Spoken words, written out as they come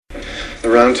The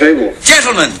round table.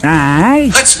 Gentlemen, Aye.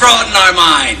 let's broaden our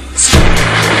minds.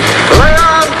 Lay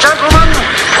on, gentlemen,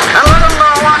 and let them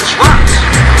know what's what.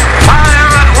 Fire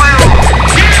at will.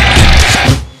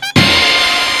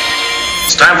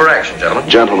 It's time for action, gentlemen.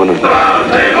 Gentlemen of the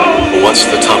round table. What's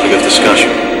the topic of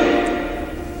discussion?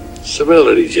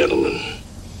 Civility, gentlemen.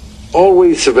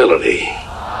 Always civility.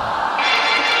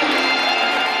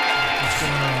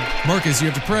 Marcus, you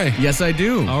have to pray. Yes, I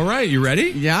do. All right, you ready?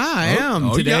 Yeah, I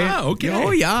am. Today, yeah, okay. Oh,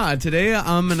 yeah. Today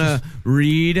I'm going to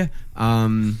read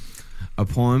a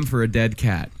poem for a dead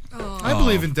cat. I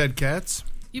believe in dead cats.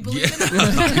 You believe in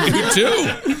it?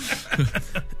 You too.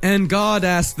 And God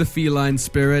asked the feline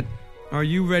spirit, "Are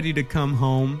you ready to come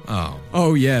home?"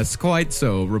 Oh, yes, quite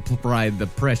so, replied the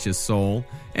precious soul.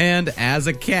 And as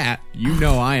a cat, you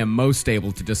know I am most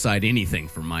able to decide anything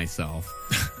for myself.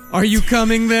 "Are you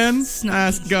coming then?"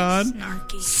 asked God.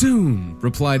 Snarky. "Soon,"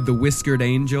 replied the whiskered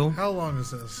angel. How long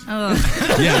is this? Yeah,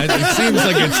 it seems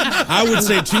like it's, I would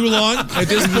say, too long at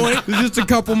this point. Just a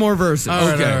couple more verses. All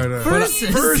right.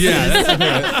 Versus. Yeah, that's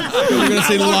okay. We're going to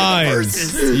say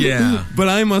lines. Yeah. But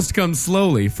I must come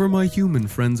slowly, for my human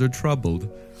friends are troubled.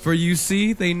 For you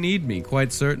see, they need me,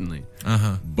 quite certainly.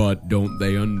 But don't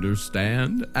they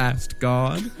understand, asked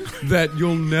God, that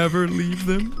you'll never leave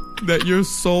them? That your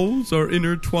souls are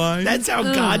intertwined? That's how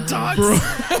God talks.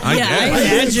 I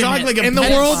guess. Talk like a In the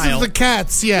world pedophile. of the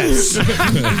cats, yes.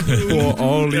 For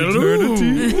all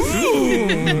eternity.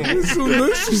 So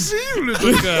nice to see you,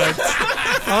 little cat.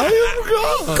 I am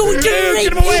God. Go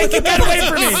get him away. Get that away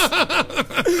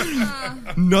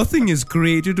from me. Nothing is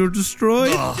created or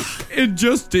destroyed. It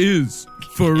just is.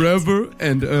 Forever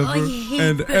and ever I hate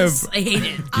and this. ever. I hate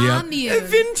it. Yeah. Immune.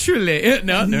 Eventually.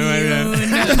 No.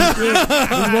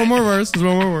 There's one more verse.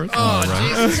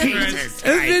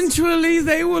 Eventually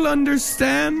they will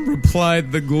understand,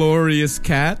 replied the glorious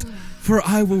cat. For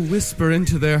I will whisper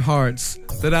into their hearts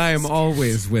that I am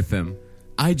always with them.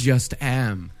 I just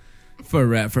am.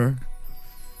 Forever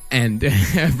and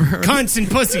ever. Cunts and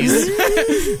pussies.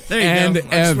 There you And go. I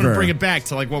just want ever. to bring it back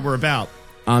to like what we're about.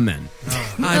 Amen.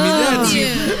 I mean, that's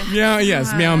Yeah,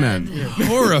 yes, meow man.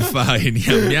 horrifying.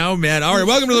 Yeah, meow man. All right,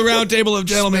 welcome to the round table of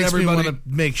gentlemen, Makes me everybody. want to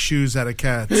make shoes out of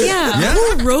cats. Yeah,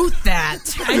 who wrote that?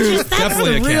 That's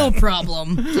Definitely the a real cat.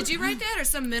 problem. Did you write that, or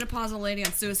some menopausal lady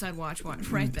on Suicide Watch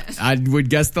write that? I would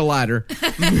guess the latter.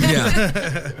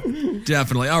 Yeah,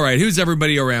 definitely. All right, who's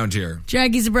everybody around here?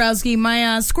 Jackie Zabrowski, my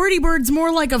squirty bird's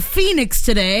more like a phoenix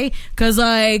today because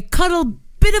I cut a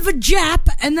bit of a jap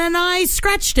and then I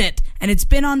scratched it, and it's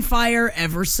been on fire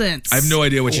ever since. I have no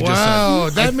idea what you just Wow,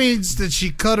 said. that means that she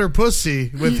cut her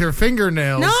pussy with her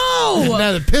fingernails. No! And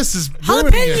now the piss is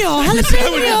ruining it.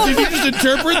 Jalapeno! Did you just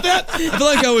interpret that? I feel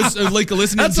like I was like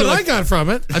listening That's to. what Like, I got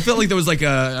from it. I felt like there was like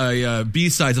a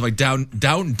B-sides of like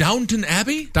Downton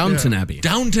Abbey. Downton Abbey.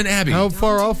 Downton Abbey. How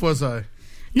far off was I?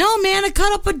 No, man, I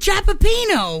cut up a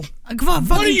jalapeno. I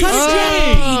fucking are you cut a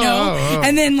saying? jalapeno.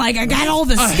 And then, like, I got all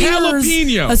the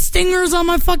jalapeno. stingers on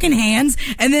my fucking hands,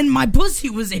 and then my pussy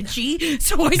was itchy,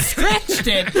 so I scratched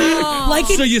it. Like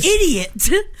an idiot.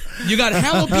 You got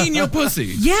jalapeno pussy.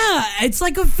 Yeah, it's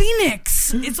like a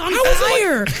phoenix. It's on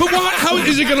fire. But how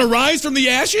is it going to rise from the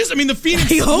ashes? I mean, the phoenix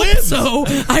I hope lives. so.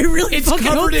 I really It's fucking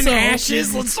hope covered in so.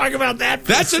 ashes. Let's talk about that. For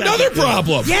That's a another second.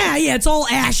 problem. Yeah, it's all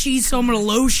ashy, so I'm going to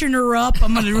lotion her up.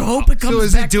 I'm going to hope it comes So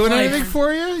is back it doing to life. anything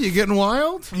for you? You getting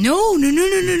wild? No.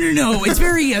 It's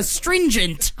very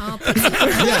astringent.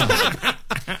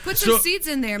 Put some seeds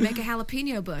in there, make a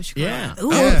jalapeno bush. Yeah.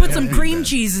 Ooh, I'll put some cream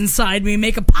cheese inside me,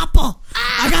 make a popple.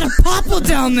 I got a popple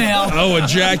down there. Oh, a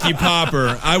Jackie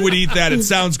Popper. I would eat that. It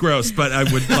sounds gross, but I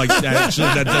would like that. Actually,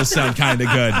 that does sound kind of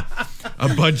good.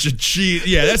 A bunch of cheese.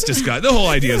 Yeah, that's disgusting. The whole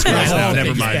idea is gross now.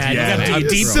 Never mind. Yeah, Do you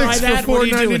deep fry that? What do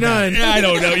you do with that? I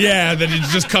don't know. Yeah, then it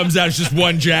just comes out. It's just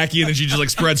one Jackie, and then she just like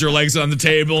spreads her legs on the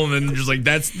table, and then just like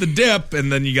that's the dip,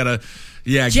 and then you gotta.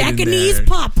 Yeah, Japanese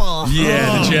papa.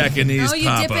 Yeah, the Japanese Oh, you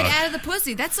papa. dip it out of the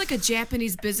pussy. That's like a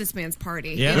Japanese businessman's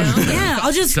party. Yeah. You know? Yeah,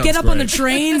 I'll just Sounds get up on the great.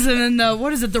 trains and then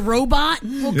the robot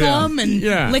will come and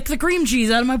lick the cream cheese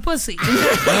out of my pussy.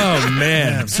 Oh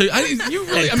man! So you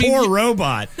really, I mean, Poor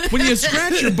robot. when you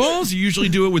scratch your balls, you usually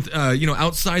do it with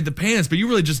outside the pants, but you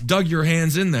really just dug your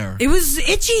hands in there. It was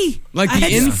itchy. Like I the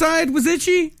had- inside was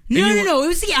itchy? No. It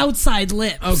was the outside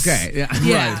lips. Okay, yeah,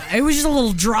 Yeah, right. it was just a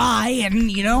little dry, and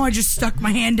I just stuck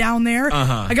my hand down there.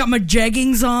 I got my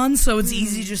jeggings on, so it's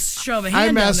easy to just shove a I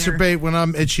hand down there. masturbate when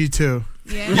I'm itchy too.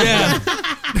 Yeah,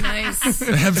 Nice.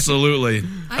 Absolutely.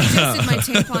 I tested my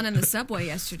tampon in the subway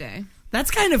yesterday.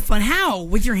 That's kind of fun. How?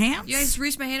 With your hands? Yeah, I just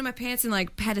reached my hand in my pants and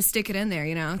like had to stick it in there,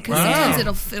 because sometimes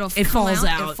it'll It come falls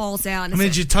out. out. It falls out. And I mean,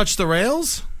 did you touch the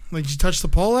rails? Like, did you touch the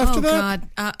pole after that?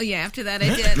 God. Yeah, after that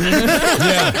I did.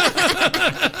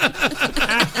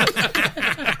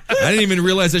 I didn't even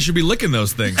realize I should be licking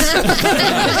those things.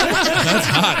 That's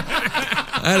hot.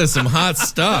 That is some hot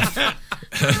stuff.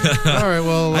 All right,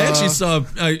 well, I actually saw.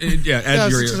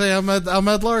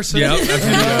 Ahmed Larson. Yeah,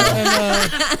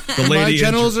 the lady. My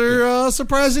genitals are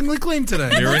surprisingly clean today.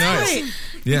 Very nice.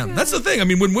 Yeah, that's the thing. I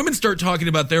mean, when women start talking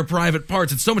about their private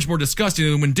parts, it's so much more disgusting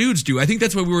than when dudes do. I think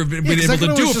that's why we were been able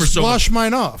to do it for so long. Wash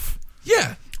mine off.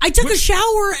 Yeah, I took a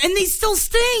shower and they still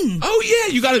sting. Oh yeah,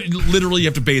 you got to literally you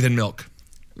have to bathe in milk.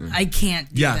 I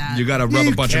can't do that. You got to rub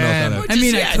a bunch of milk on it. I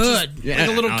mean, I could. Like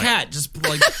a little cat. Just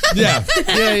like... Yeah.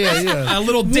 A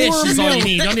little dish is all you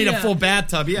need. You don't need a full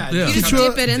bathtub. Yeah. You just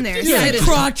dip it in there. Yeah,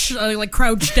 crouch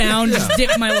down, just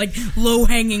dip my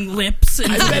low-hanging lips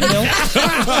into the milk.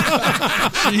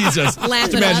 Jesus.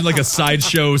 Just imagine a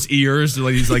sideshow's ears.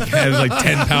 He's has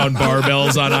 10-pound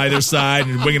barbells on either side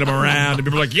and winging them around. And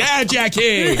people are like, yeah,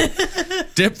 Jackie.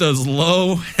 Dip those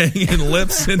low-hanging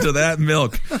lips into that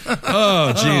milk.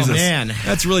 Oh, Jesus. Oh, man.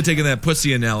 That's really taking that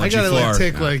pussy analogy I gotta far.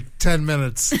 take 10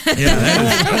 minutes. Yeah,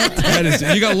 that is.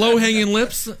 You got low-hanging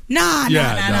lips? Nah,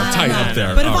 tight up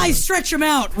there. But if I stretch them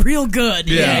out real good.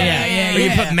 Yeah.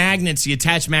 You put magnets, you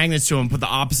attach magnets to them, put the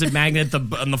opposite magnet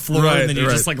on the floor, and then you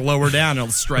just lower down, and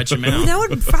it'll stretch them out. That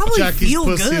would probably Jackie's feel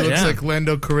pussy good. looks like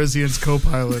Lando Calrissian's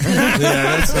co-pilot. Yeah,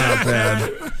 that's not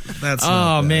bad. That's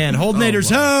not bad. Man.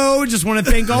 Holdnators ho! Just want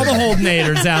to thank all the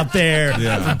Holdnators out there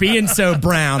for being so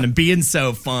brown and being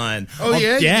so fun. Oh,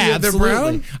 yeah? Yeah, They're absolutely.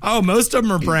 brown? Oh, most of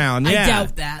them are brown. Yeah. I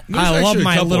doubt that. I love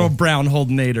my couple. little brown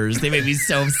Holdnators. They make me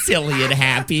so silly and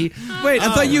happy. Wait,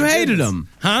 I thought you hated them.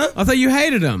 Huh? I thought you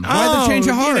hated them. Why'd they change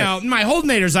your heart? You know, my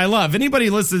Holdnators I love. Anybody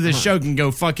listening to this show can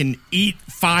go fucking eat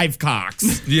 5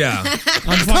 cocks. Yeah.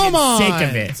 I'm fucking sick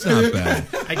of it. It's not bad.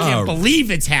 I can't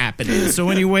believe it's happening. So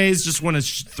anyways, just want to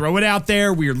throw it out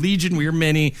there. We are Legion. We are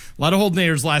many. A lot of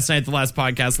Holdnators last night at the last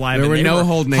podcast live. There were no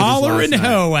Holdnators hollering last night.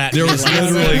 ho at There me was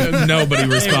last literally night. nobody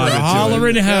responded to it.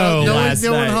 Hollering ho last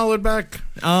no one night. hollered back.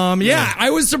 Yeah, I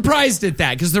was surprised at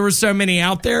that because there were so many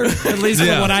out there, at least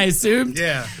from what I assumed.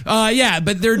 Yeah.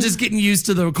 But they're just getting used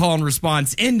to the call and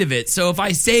response end of it. So if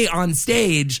I say on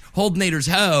stage, Holdnators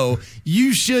ho,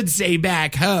 you should say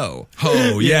back ho.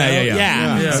 Ho,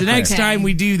 yeah. So next time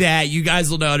we do that, you guys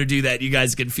will know how to do that. You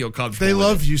guys can feel comfortable. They with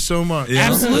love it. you so much. Yeah.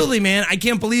 Absolutely, man. I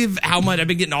can't believe how much I've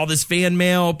been getting all this fan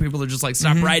mail. People are just like,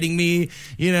 stop writing me,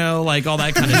 all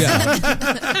that kind of stuff.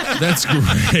 That's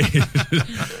great.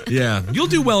 Yeah. You'll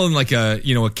do well in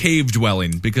a cave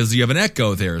dwelling because you have an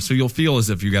echo there, so you'll feel as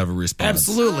if you have a response.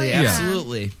 Absolutely.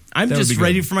 I'm That would just be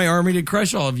ready good. for my army to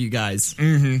crush all of you guys.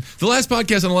 The last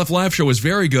podcast on the Left Live Show was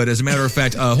very good. As a matter of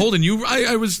fact, Holden,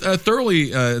 I was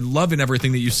thoroughly loving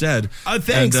everything that you said.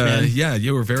 Thanks, man. Yeah,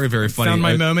 you were very, very funny. Found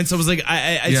my moments. I was like,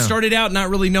 I started out not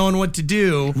really knowing what to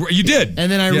do. You did.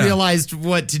 And then I realized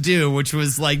what to do, which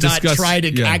was not try to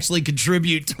yeah. actually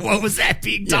contribute to what was that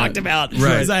being talked about. Right.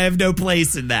 Because I have no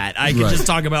place in that. I can just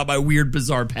talk about my weird,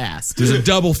 bizarre past. There's a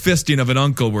double fisting of an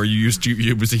uncle where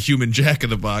it was a human Jack in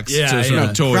the Box.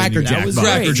 A toy. Cracker Jack box.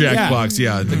 Cracker Jack box,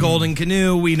 yeah. The Golden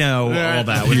Canoe, we know all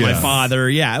that with my father.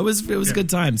 Yeah, it was good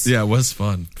times. Yeah, it was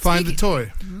fun. Find the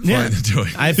toy. Yeah. Find the toy.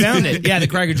 I found it. Yeah, the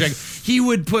Cracker Jack.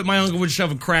 My uncle would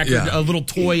shove Yeah. a little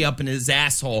toy up in his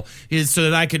asshole so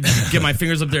that I could get my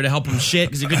fingers up there to help him shit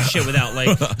because he couldn't shit without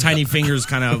tiny fingers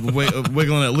kind of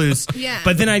wiggling it loose. Yeah.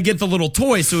 But then I'd get the little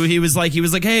toy, so he was like,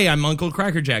 hey, I'm Uncle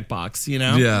Cracker Jack box,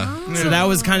 Yeah. So that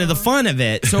was kind of the fun of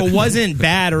it. So it wasn't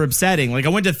bad or upsetting. I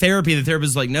went to therapy. The therapist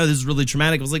was like, no, this is really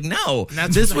traumatic. I was like, no,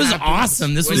 this was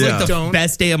awesome. This was the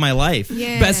best day of my life.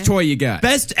 Yeah. Best toy you got.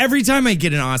 Best every time I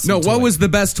get an awesome toy. What was the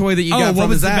best toy that you got from what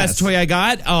was his the ass? best toy I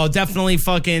got? Oh, definitely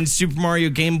fucking Super Mario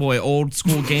Game Boy, old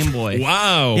school Game Boy.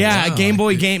 Wow. Yeah, Wow. a Game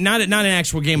Boy game, not an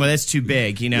actual Game Boy. That's too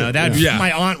big,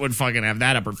 my aunt would fucking have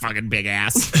that up her fucking big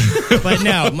ass. But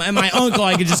no, my uncle,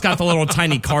 I could just got the little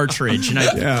tiny cartridge, and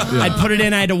I'd put it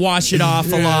in. I had to wash it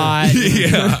off a lot.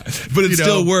 Yeah, but it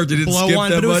still worked. It didn't blow skip on,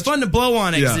 that but it was much. fun to blow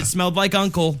on it because it smelled like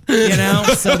Uncle,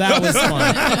 so that was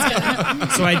fun.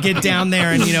 So I'd get down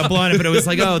there and blow on it, but it was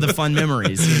like, the fun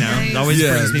memories, It always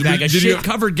brings me back. A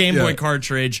shit-covered Game Boy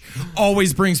cartridge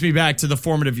always brings me back to the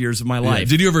formative years of my life.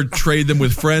 Did you ever trade them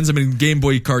with friends? I mean, Game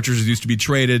Boy cartridges used to be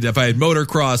traded. If I had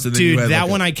motocross, and then you Dude, had that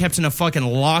one I kept in a fucking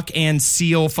lock and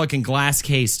seal fucking glass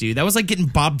case, dude. That was like getting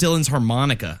Bob Dylan's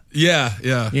harmonica. Yeah.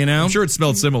 I'm sure it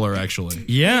smelled similar, actually.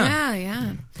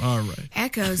 Yeah. All right.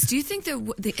 Echoes. Do you think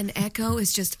that an echo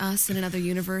is just us in another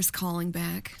universe calling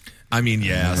back? I mean,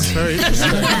 yes. Very interesting.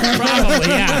 Probably,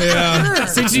 yeah.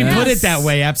 Since you put it that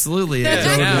way, absolutely.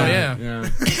 Yeah.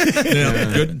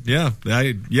 Good. Yeah.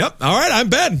 Yep. All right. I'm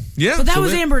Ben. Yeah. But that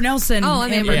was Amber Nelson. Oh,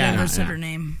 I'm Amber. Never said her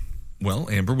name. Well,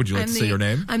 Amber, would you like to say your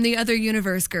name? I'm the other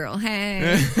universe girl.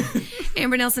 Hey.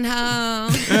 Amber Nelson, ho. I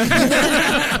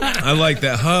like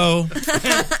that. Ho.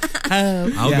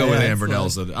 I'll go with Amber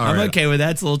Nelson. All I'm right. okay with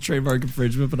that. It's a little trademark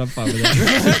infringement, but I'm fine with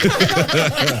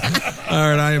that. All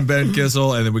right. I am Ben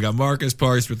Kissel. And then we got Marcus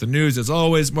Parks with the news. As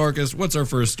always, Marcus, what's our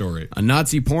first story? A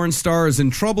Nazi porn star is in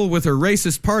trouble with her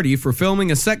racist party for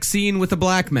filming a sex scene with a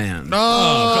black man.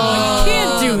 Oh,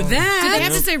 can't do that. Did they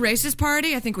have to say racist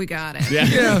party? I think we got it.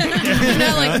 Yeah.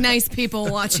 Not like nice people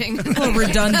watching. A little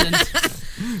redundant.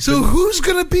 So who's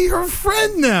going to be her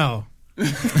friend now?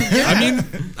 I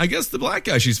mean, I guess the black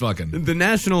guy she's fucking. The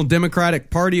National Democratic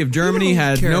Party of Germany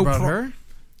had no about her.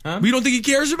 We don't think he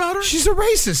cares about her? She's a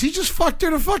racist. He just fucked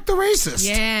her to fuck the racist.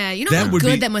 Yeah, you know That how would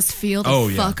good be- that must feel to Oh,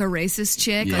 yeah. fuck a racist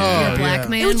chick? Yeah. Like if you're a Oh, black yeah.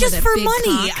 man It was just with a for big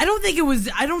money. cock. I don't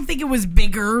think it was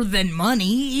bigger than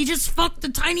money. He just fucked a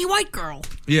tiny white girl.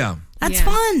 Yeah. That's Yeah.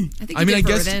 fun. I think I mean, I for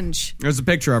guess- revenge. There's a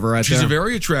picture of her right She's there. a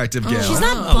very attractive gal. She's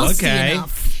not Oh, busty okay.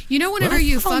 enough. You know, whenever Well,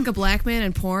 you that's fuck fun. a black man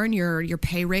in porn, your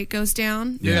pay rate goes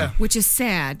down. Yeah. Which is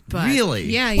sad, but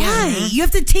Really? Yeah, yeah. Why? You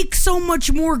have to take so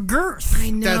much more girth.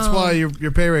 I know. That's why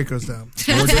your pay rate goes down.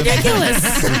 That's ridiculous.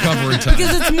 Recovery time.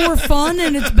 Because it's more fun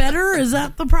and it's better. Is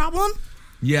that the problem?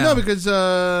 Yeah. No, because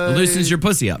It loosens your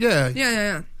pussy up. yeah.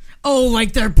 Yeah. Oh,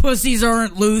 like their pussies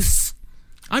aren't loose.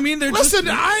 I mean, they're Listen,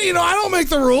 just... I don't make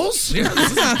the rules. Yeah,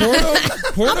 this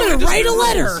is porno. I'm going to write a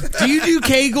letter. Do you do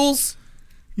Kegels?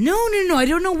 No. I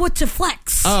don't know what to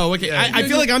flex. Oh, okay. I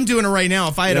feel like I'm doing it right now.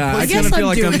 If I had Yeah, a I pussy, kind of I'm feel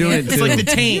like I'm doing doing it. it it's too. like the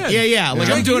taint. Yeah. Like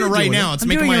I'm doing it right now. It's I'm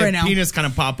making doing it my right now. penis kind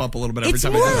of pop up a little bit every It's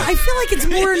time more. I do it. I feel like it's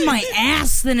more in my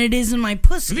ass than it is in my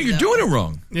pussy. I think you're though. doing it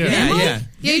wrong. Yeah. Yeah,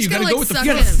 you you just gotta gotta go with the- suck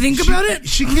You in. gotta think about it.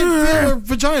 She can't feel her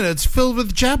vagina. It's filled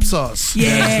with Jap sauce.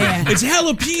 Yeah. It's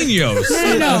jalapenos.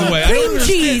 By No, the way, I don't cream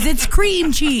cheese. It's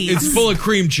cream cheese. It's full of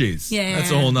cream cheese. Yeah.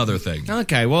 That's a whole nother thing.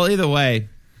 Okay, well, either way.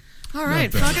 All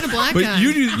right, fucking a black But guy.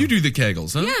 you do the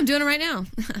Kegels, huh? Yeah, I'm doing it right now.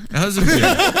 How's it feel?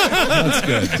 That's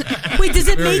good. Wait, does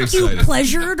it Very make you excited.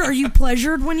 pleasured? Are you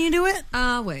pleasured when you do it?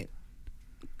 Wait.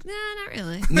 Nah, not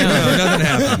really. No, nothing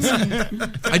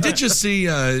happens. I did just see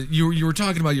you were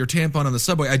talking about your tampon on the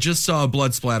subway. I just saw a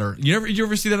blood splatter. You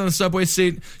ever see that on a subway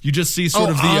seat? You just see sort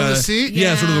of the on the seat?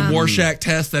 Yeah, sort of the Yeah. Rorschach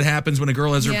test that happens when a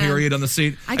girl has her Yeah. period on the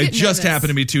seat. I It get just nervous. happened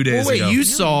to me 2 days Well, wait, ago. you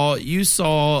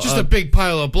saw Just a big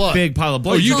pile of blood. big pile of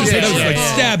blood. Oh, you just yeah, said that was like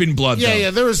yeah. stabbing blood. Yeah, though.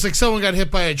 yeah. There was like someone got hit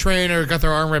by a train or got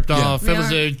their arm ripped off. It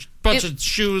was Yeah. a bunch of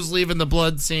shoes leaving the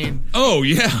blood scene. Oh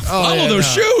yeah, follow yeah, those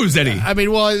no. shoes, Eddie. I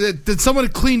mean, well, did someone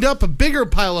cleaned up a bigger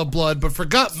pile of blood but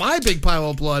forgot my big pile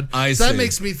of blood? I So that see.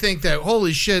 makes me think that,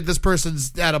 holy shit, this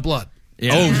person's out of blood.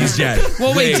 Yeah. Oh, he's dead.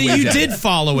 Well, wait, so Way you dead. did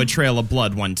follow a trail of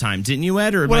blood one time, didn't you,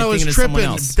 Ed? Or am When I I was thinking of someone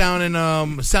tripping else? down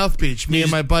in South Beach, me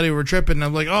and my buddy were tripping. And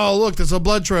I'm like, oh, look, there's a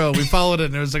blood trail. We followed it,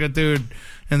 and there was like a dude,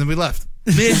 and then we left.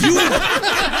 Man, the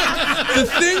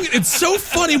thing, it's so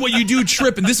funny what you do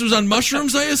tripping. This was on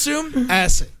mushrooms, I assume?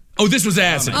 Acid. Oh, this was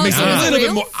acid. Oh, Makes so it a it's little bit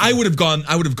real? more. I would have gone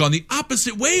the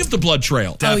opposite way of the blood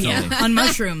trail. Oh yeah, on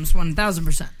mushrooms,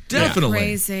 1,000%. Definitely.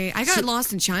 Crazy. I got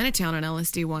lost in Chinatown on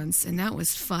LSD once, and that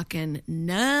was fucking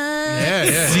nuts. Yeah,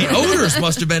 yeah. The odors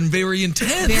must have been very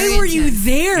intense. Very Why were you intense.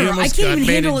 there? You I almost can't got even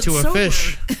made handle into it a sober.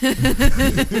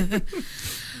 fish.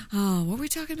 Oh, what were we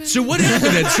talking about? So what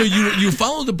happened then? So you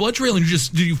followed the blood trail and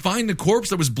did you find the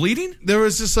corpse that was bleeding? There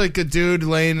was just like a dude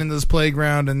laying in this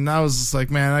playground, and I was just like,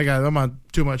 man, I'm on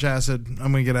too much acid.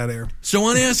 I'm gonna get out of here. So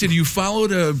on acid, you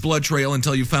followed a blood trail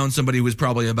until you found somebody who was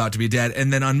probably about to be dead,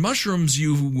 and then on mushrooms,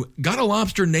 you got a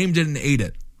lobster, named it, and ate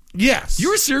it. Yes.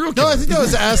 You're a serial killer. No, I think that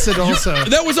was acid also.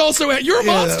 That was also you're a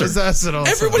Yeah, that monster. was acid also.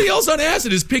 Everybody else on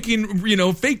acid is picking,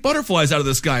 fake butterflies out of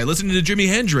the sky, listening to Jimi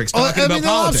Hendrix Oh, talking about the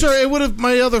politics. lobster, it would have,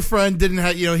 my other friend didn't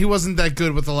have, he wasn't that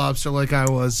good with the lobster like I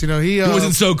was. He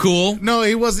wasn't so cool. No,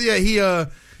 he wasn't. Yeah,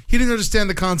 he didn't understand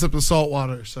the concept of salt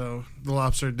water, so the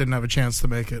lobster didn't have a chance to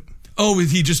make it. Oh,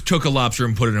 he just took a lobster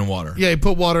and put it in water. Yeah, he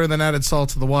put water and then added salt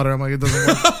to the water. I'm like, it doesn't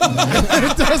work.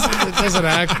 it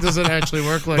doesn't actually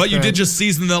work like that. But you did just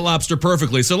season that lobster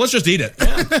perfectly, so let's just eat it.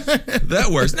 That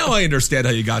works. Now I understand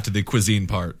how you got to the cuisine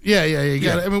part. Yeah, you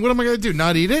got it. I mean, what am I going to do?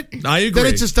 Not eat it? I agree.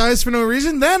 Then it just dies for no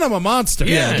reason? Then I'm a monster.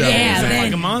 Yeah, Yeah, like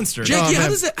then- a monster. Jackie,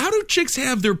 man. how do chicks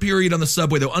have their period on the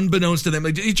subway though, unbeknownst to them?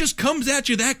 Like, it just comes at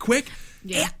you that quick.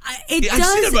 Yeah. It I've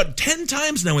does. seen it about 10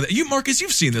 times now. You, Marcus,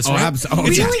 you've seen this, Oh, right?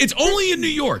 absolutely. It's only in New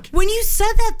York. When you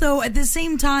said that, though, at the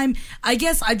same time, I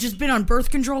guess I've just been on birth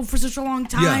control for such a long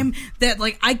time that,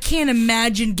 like, I can't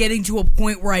imagine getting to a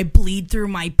point where I bleed through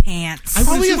my pants. I would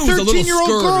Probably a assume it was a little 13-year-old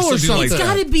skirt girl or something. It's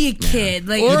got to be a kid.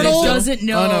 Like, Or who an old- doesn't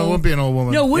know. Oh, no, it wouldn't be an old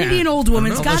woman. No, it wouldn't be an old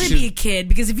woman. It's got to be a kid.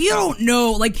 Because if you don't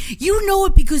know, like, you know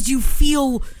it because you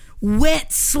feel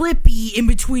wet, slippy in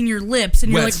between your lips,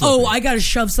 and you're like, slippy. oh, I got to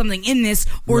shove something in this,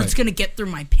 or it's going to get through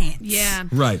my pants. Yeah.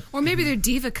 Right. Or maybe they're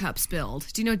Diva Cup spilled.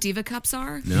 Do you know what Diva Cups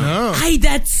are? No.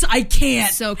 I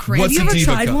can't. So crazy. What's Have you a ever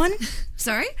Diva tried Cup? one?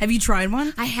 Sorry? Have you tried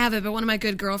one? I haven't, but one of my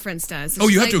good girlfriends does. Oh,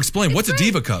 you She's have to explain. What's a it's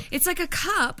Diva right. Cup? It's like a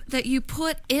cup that you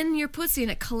put in your pussy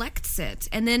and it collects it.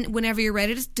 And then whenever you're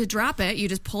ready to drop it, you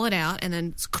just pull it out and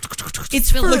then It's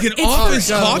for Like an it's office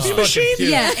for- coffee machine?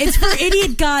 Yeah, it's for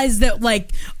idiot guys that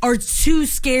like are too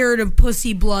scared of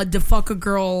pussy blood to fuck a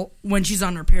girl when she's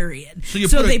on her period.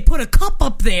 So they put a cup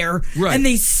up there and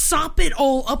they sop it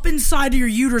all up inside of your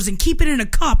uterus and keep it in a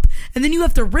cup, and then you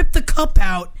have to rip the cup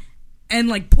out and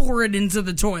like pour it into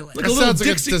the toilet. That sounds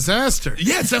like a disaster.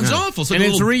 Yeah, it sounds awful. And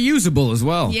it's reusable as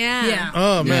well. Yeah.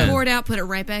 Oh man. Pour it out, put it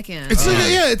right back in. It's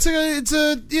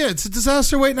it's a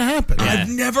disaster waiting to happen. I've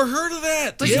never heard of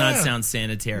that. Does not sound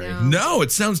sanitary. No,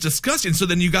 it sounds disgusting. So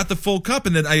then you got the full cup,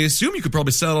 and then I assume you could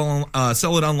probably sell it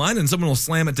online, and someone will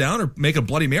slam it down or make a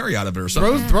Bloody Mary out of it or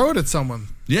something. Throw it at someone.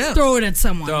 Yeah. Throw it at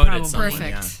someone.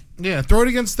 Perfect. Yeah, throw it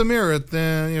against the mirror at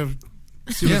the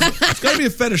It's got to be a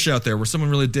fetish out there where someone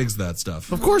really digs that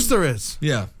stuff. Of course there is.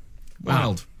 Yeah.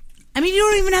 Wild. I mean, you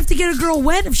don't even have to get a girl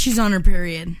wet if she's on her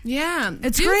period. Yeah.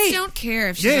 It's Dudes great. don't care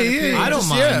if she's on her period. I don't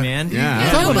mind, man.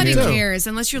 Yeah, nobody cares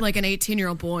unless you're like an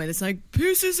 18-year-old boy that's like,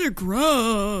 pieces are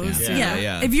gross.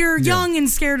 Yeah. If you're young and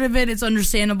scared of it, it's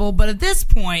understandable. But at this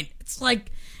point, it's like,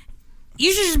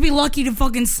 you should just be lucky to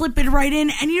fucking slip it right in,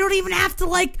 and you don't even have to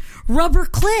like rub her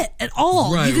clit at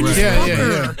all. Right, you can right. just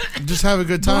fuck her. Just have a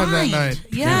good time blind. that night.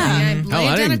 Yeah. Lay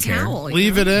I down a didn't care. towel. you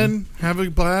Leave know? it in, have a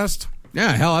blast.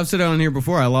 Yeah, hell, I've said on here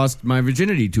before. I lost my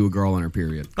virginity to a girl on her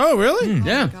period. Oh, really?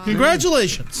 Yeah.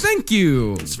 Congratulations. Thank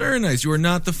you. It's very nice. You are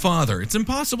not the father. It's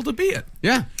impossible to be it.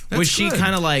 Yeah. Was she good.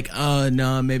 kind of like,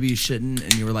 no, maybe you shouldn't?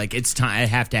 And you were like, it's time. I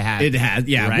have to have It had,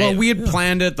 yeah. Right? Well, we had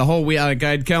planned it the whole week. Like,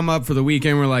 I'd come up for the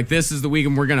weekend. We're like, this is the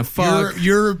weekend we're gonna fuck.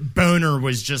 Your boner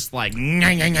was just like,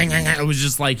 it was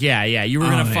just like, yeah. You were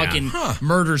gonna fucking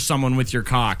murder someone with your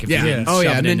cock if you didn't shove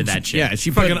it into that shit. Yeah,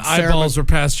 she Fucking put Sarah- eyeballs were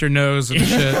past your nose and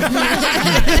shit.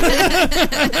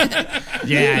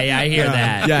 Yeah, I hear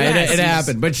that. Yeah, Yes, it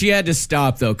happened, but she had to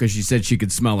stop though because she said she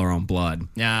could smell her own blood.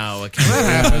 No, okay.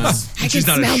 She's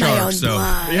not a shark, so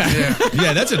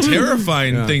yeah, that's a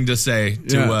terrifying thing to say.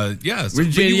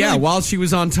 To While she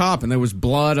was on top and there was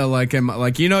blood,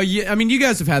 I mean, you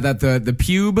guys have had that the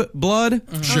pube blood.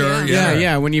 Sure,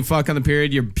 Yeah. When you fuck on the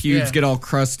period, your pubes get all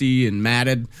crusty and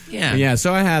matted. Yeah.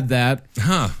 So I had that.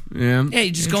 Huh? Yeah. Hey,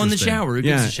 you just go in the shower. Who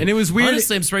gives a shit? And it was weird.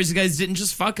 Honestly, I'm surprised you guys didn't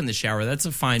just fuck in the shower. That's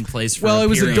a fine place for. Well, it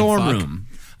was a period dorm fuck. room.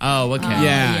 Oh, okay.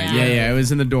 Yeah. It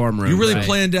was in the dorm room. You really right.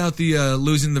 planned out the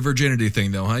losing the virginity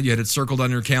thing, though, huh? You had it circled on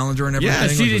your calendar and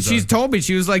everything. Yeah, she's told me.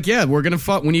 She was like, "Yeah, we're gonna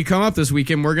fuck when you come up this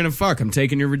weekend. We're gonna fuck. I'm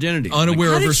taking your virginity." Unaware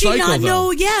How of her did she cycle, not though.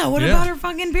 know? Yeah. What about her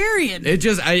fucking period?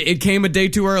 It came a day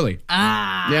too early.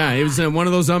 Yeah, it was one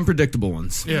of those unpredictable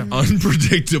ones. Yeah.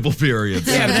 Unpredictable periods.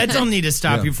 Yeah, but that don't need to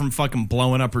stop you from fucking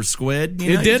blowing up her squid. You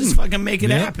know? It You didn't. just fucking make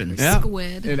it happen. Yeah.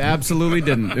 Squid. It absolutely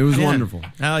didn't. It was wonderful.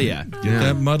 Hell yeah. Get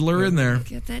that muddler in there.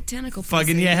 Get that tentacle.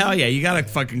 Fucking pussy. yeah, hell yeah. You gotta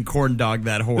fucking corn dog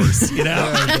that horse, you know?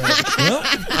 Well,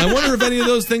 I wonder if any of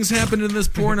those things happened in this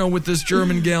porno with this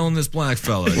German gal and this black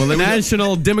fella. Well, the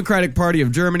National Democratic Party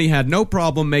of Germany had no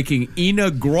problem making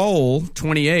Ina Groll,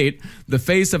 28, the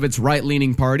face of its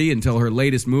right-leaning party until her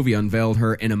latest movie unveiled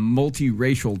her in a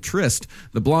multiracial tryst.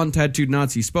 The blonde-tattooed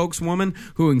Nazi spokeswoman,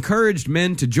 who encouraged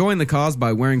men to join the cause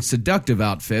by wearing seductive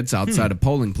outfits outside of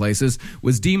polling places,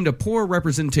 was deemed a poor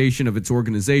representation of its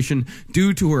organization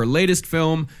due to her latest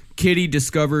film, Kitty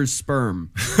Discovers Sperm.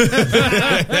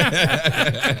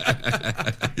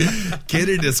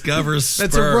 Kitty discovers sperm.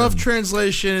 That's a rough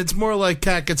translation. It's more like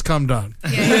cat gets cummed on.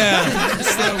 Yeah,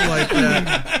 something like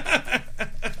that.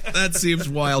 That seems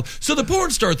wild. So the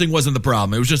porn star thing wasn't the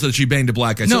problem. It was just that she banged a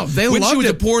black guy. No, so they when she loved was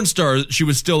it. a porn star, she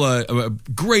was still a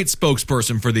great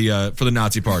spokesperson for the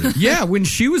Nazi party. Yeah, when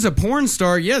she was a porn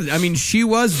star, I mean, she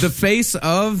was the face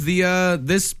of the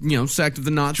this sect of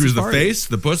the Nazi She was the party. face,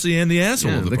 the pussy, and the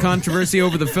asshole. Yeah, of the party. controversy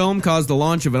over the film caused the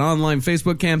launch of an online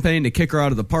Facebook campaign to kick her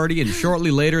out of the party, and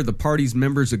shortly later, the party's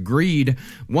members agreed.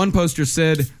 One poster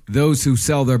said, "Those who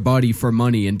sell their body for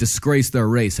money and disgrace their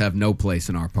race have no place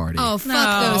in our party." Oh,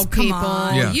 fuck those come people.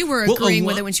 on. Yeah. You were Well, agreeing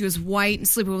with it when she was white and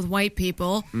sleeping with white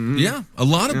people. Yeah, a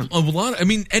lot. I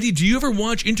mean, Eddie, do you ever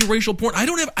watch interracial porn?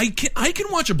 I can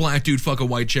watch a black dude fuck a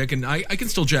white chick, and I can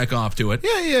still jack off to it.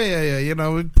 Yeah. You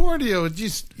know, with porn, you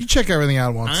check everything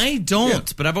out once. I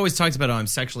don't, but I've always talked about how I'm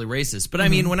sexually racist. But I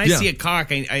mean, when I see a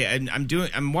cock,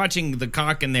 I'm watching the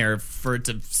cock in there for it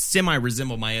to semi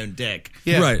resemble my own dick.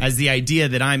 Yeah. Right. As the idea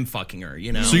that I'm fucking her,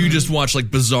 you know. So you just watch like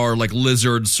bizarre, like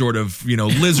lizard sort of,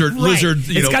 lizard, Right.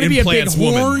 it's gotta be a big implants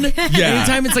woman. horn. Yeah.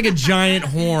 Anytime it's like a giant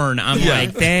horn, I'm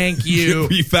like, thank you.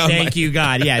 You found thank you,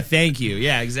 God. Yeah, thank you.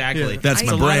 Yeah, exactly. That's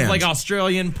my a lot brand. of like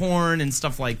Australian porn and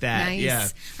stuff like that. Nice. Yeah.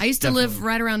 I used to live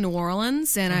right around New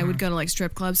Orleans, and I would go to like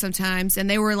strip clubs sometimes, and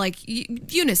they were like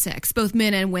unisex. Both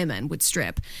men and women would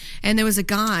strip. And there was a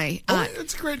guy.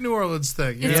 It's a great New Orleans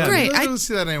thing. It's great. I don't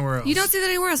see that anywhere else. You don't see that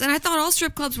anywhere else. And I thought all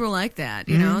strip clubs were like that,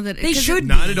 you know? That They should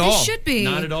Not at all. They should be.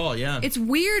 Not at all, yeah. It's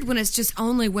weird when it's just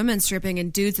only women stripping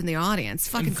and dudes in the audience.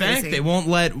 Fucking In fact, crazy. they won't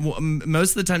let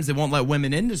most of the times they won't let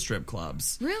women into strip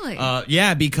clubs. Really?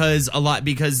 Yeah, because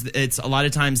it's a lot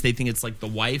of times they think it's like the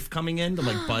wife coming in to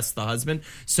like bust the husband.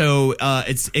 So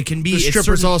it can be The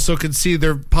strippers also can see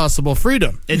their possible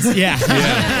freedom. It's yeah.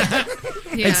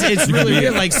 It's really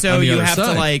weird. Like, so On the you other have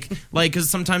side. to like, because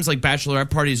sometimes like bachelorette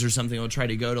parties or something will try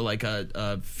to go to like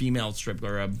a female strip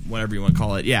or whatever you want to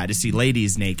call it. Yeah, to see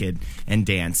ladies naked and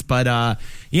dance. But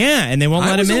yeah, and they won't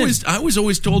let them in. I was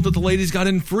always told that the ladies got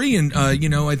in free, and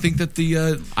I think that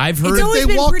the I've heard It's always They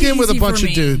been walk pretty in with a easy bunch for of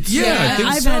me. dudes. Yeah,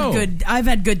 I think I've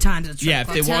had good times at strip yeah, if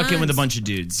they clubs. walk in with a bunch of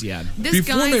dudes, yeah. This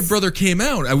before my guy's- brother came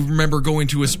out, I remember going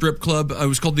to a strip club. It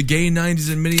was called the Gay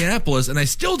 90s in Minneapolis, and I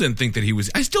still didn't think that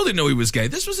I still didn't know he was gay.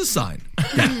 This was a sign.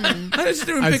 I just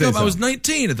didn't I'd pick say up. I so. was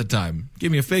 19 at the time.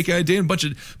 Gave me a fake ID and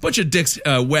a bunch of dicks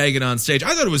wagging on stage.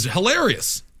 I thought it was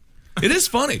hilarious. It is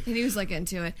funny. And he was like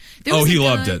into it. He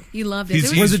loved it. He loved it.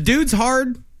 He's- There Was it dudes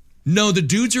hard? No, the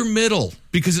dudes are middle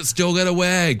because it's still got a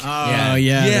wag.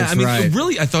 Yeah, I mean, right.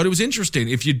 really, I thought it was interesting.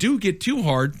 If you do get too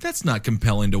hard, that's not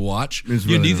compelling to watch. It's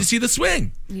You really need not. to see the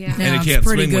swing. Yeah. And Yeah, it can't it's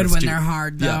pretty swing good it's when too- they're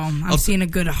hard, though. Yeah. I've seen a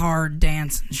good hard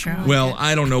dance show. Well,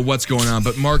 I don't know what's going on,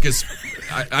 but Marcus,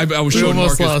 I was showing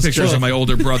almost Marcus lost pictures track. of my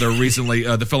older brother recently,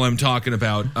 the fellow I'm talking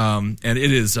about, and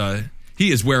it is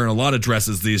he is wearing a lot of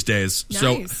dresses these days. Nice.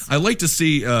 So I like to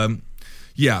see,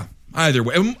 either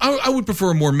way. I would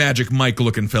prefer a more Magic Mike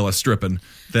looking fella stripping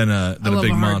than I a love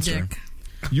big a hard monster. dick.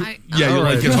 You, I- yeah, you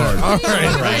like it hard. All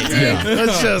right. Yeah.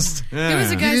 That's just. There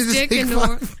was a You guy's just dick think in New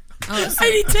Orleans. Oh, I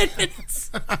need 10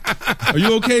 minutes. Are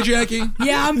you okay, Jackie?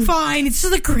 Yeah, I'm fine. It's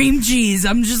just the cream cheese.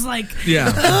 I'm just like,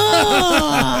 Yeah.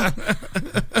 ugh.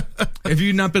 Have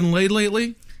you not been laid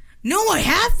lately? No, I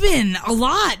have been a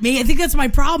lot. Man, I think that's my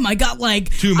problem. I got like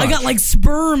Too much. I got like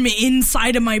sperm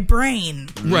inside of my brain.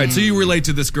 Right. So you relate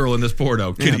to this girl in this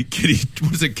porno, Kitty.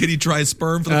 What is it? Kitty tries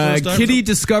sperm for the first time. Kitty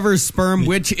discovers sperm,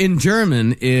 which in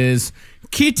German is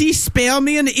Kitty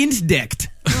Spermien entdeckt.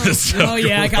 Oh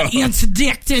yeah, I got ants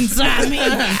dicked inside me.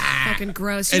 fucking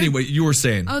gross. Anyway, you were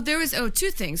saying Oh, there was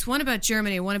two things. One about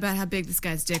Germany, one about how big this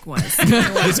guy's dick was.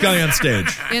 this guy on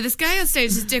stage. Yeah, this guy on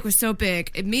stage, his dick was so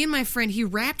big. Me and my friend, he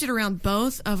wrapped it around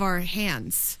both of our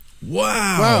hands.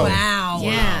 Wow. Wow.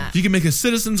 Yeah. You can make a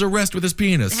citizen's arrest with his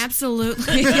penis.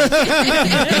 Absolutely.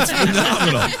 It's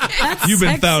phenomenal. That's You've been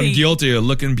sexy. found guilty of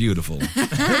looking beautiful.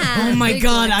 Oh my Big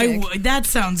god, dick. that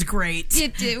sounds great.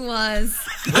 It was.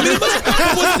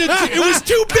 It was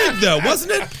too big, though,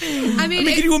 wasn't it? I mean,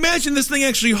 can you imagine this thing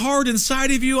actually hard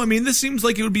inside of you? I mean, this seems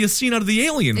like it would be a scene out of the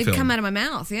Alien it'd film. come out of my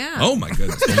mouth, yeah. Oh my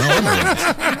goodness!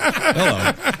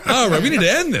 Hello. All right, we need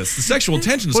to end this. The sexual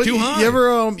tension's Well, too high.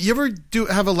 You ever do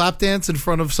have a lap dance in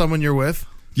front of someone you're with?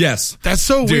 Yes, That's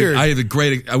so Dude, weird. I had a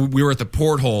great. We were at the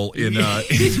porthole in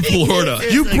Florida.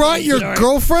 You brought your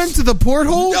girlfriend to the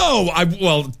porthole? No,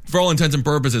 well, for all intents and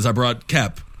purposes, I brought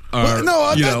Kep. Well,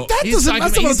 no, that doesn't.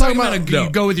 That's what I'm talking about. You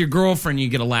go with your girlfriend, you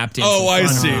get a lap dance. Oh, in I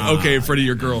front of see. her. Okay, in front of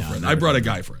your girlfriend. I brought a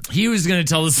guy friend. He was going to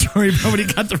tell the story about when he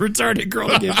got the retarded girl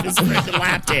to give his friend a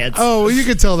lap dance. Oh, well, you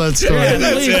can tell that story.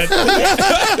 That's it.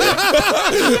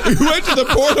 We went to the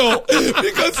portal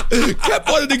because Kep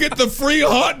wanted to get the free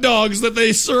hot dogs that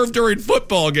they serve during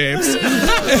football games.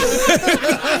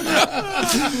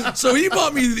 So he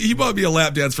bought me a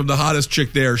lap dance from the hottest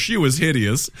chick there. She was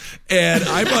hideous, and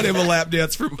I bought him a lap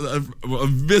dance from a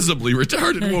visibly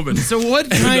retarded woman. So what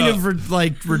kind of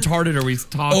retarded are we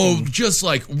talking? Oh, just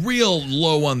like real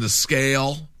low on the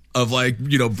scale of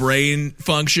brain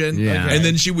function. Yeah. And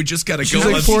then she would just kind of go She's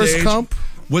on like Forrest stage. Gump?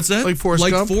 What's that? Like Forrest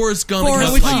Gump? Forrest Gump.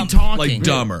 Forrest like, Gump. talking? like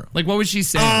dumber. Like what was she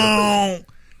saying? Oh,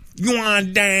 You want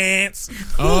to dance?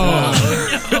 Oh,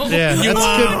 yeah, that's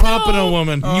good popping a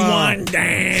woman. You want to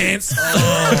dance?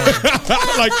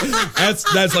 Like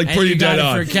that's like pretty dead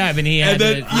on. For Kevin, he had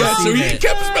and then so he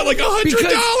kept spent like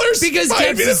 $100 because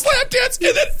buying me this lap dance,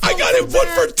 and then I got him one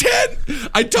for 10.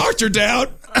 I talked her down.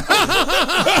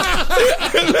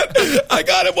 I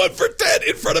got him one for 10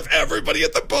 in front of everybody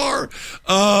at the bar.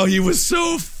 Oh, he was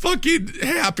so fucking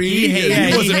happy.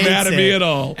 He wasn't mad at me at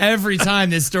all. Every time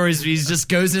this story, he just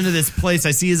goes into this place.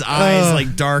 I see his eyes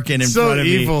like darken in front of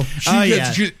me. So evil.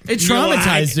 It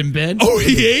traumatized him, Ben. Oh,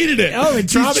 he hated it. Oh, it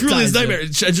traumatized Truly his him. nightmare. I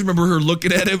just remember her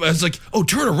looking at him. I was like, "Oh,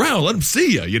 turn around, let him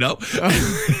see you." You know. I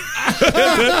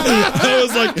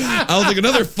was like,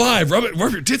 another 5. Rub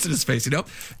your tits in his face. You know.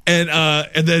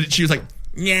 And then she was like,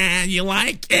 "Yeah, you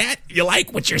like it? You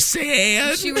like what you're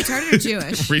saying?" Is she retarded or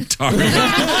Jewish?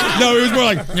 Retarded. No, it was more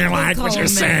like, "You like what you're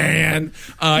saying?"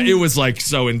 It was like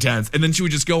so intense. And then she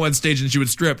would just go on stage and she would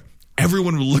strip.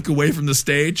 Everyone would look away from the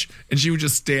stage and she would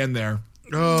just stand there.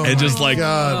 Oh, and just like,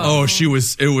 God. it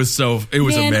was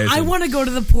amazing. I want to go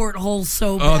to the porthole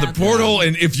so bad. Oh, the porthole.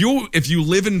 And if you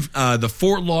live in the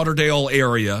Fort Lauderdale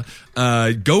area,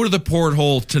 go to the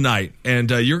porthole tonight,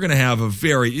 and you're going to have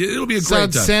it'll be a great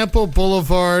time. Sample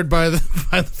Boulevard by the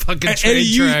fucking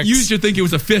train tracks. You used to think it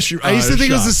was a fish I used to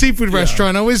think it was a seafood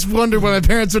restaurant. I always wondered why my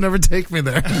parents would never take me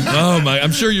there. Oh my!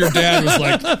 I'm sure your dad was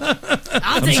like,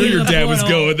 was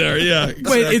going there. Yeah.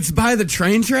 Exactly. Wait, it's by the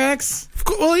train tracks?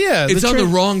 Well, yeah. It's on the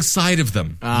wrong side of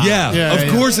them.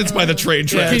 Of course it's by the train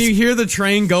tracks. Can you hear the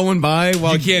train going by?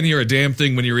 You can't hear a damn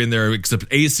thing when you're in there except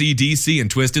AC/DC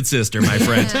and Twisted Sister, my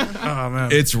friend. Oh,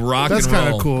 man. It's rock and roll. That's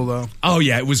kind of cool, though. Oh,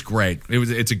 yeah, it was great.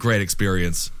 It's a great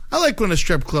experience. I like when a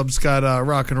strip club's got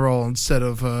rock and roll instead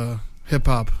of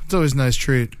hip-hop. It's always a nice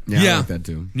treat. Yeah, I like that,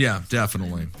 too. Yeah,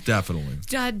 definitely.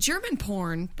 German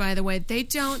porn, by the way, they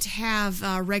don't have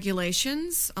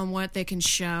regulations on what they can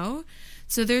show.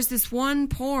 So there's this one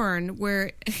porn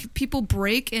where people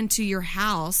break into your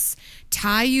house,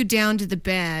 tie you down to the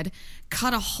bed,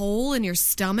 cut a hole in your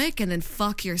stomach, and then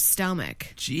fuck your stomach.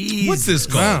 Jeez. What's this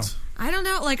called? Wow. I don't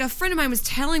know. Like, a friend of mine was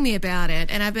telling me about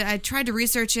it, and I tried to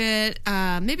research it.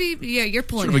 Maybe, you're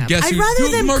pulling it up. I'd rather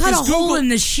them cut a hole in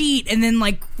the sheet and then,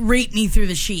 like, rape me through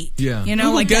the sheet. Yeah. You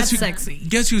know, that's sexy.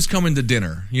 Guess who's coming to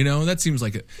dinner? You know, that seems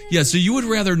like it. Yeah, so you would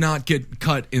rather not get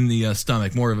cut in the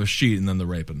stomach, more of a sheet, and then the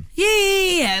raping.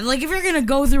 Yeah. Like, if you're going to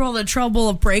go through all the trouble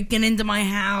of breaking into my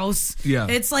house,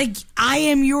 it's like, I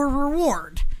am your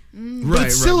reward. But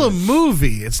it's still a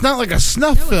movie. It's not like a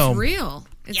snuff film. It's real.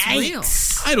 It's real.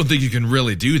 I don't think you can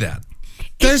really do that.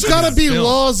 There's got to be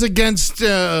laws against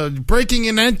breaking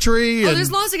an entry. Oh,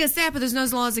 there's laws against that, but there's no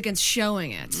laws against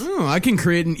showing it. Oh, I can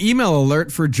create an email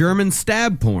alert for German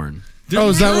stab porn.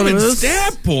 Is that what it is?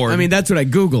 Stab porn? I mean, that's what I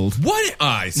Googled. What?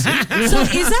 I see. So is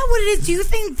that what it is? Do you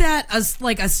think that a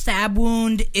stab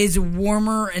wound is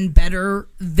warmer and better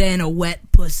than a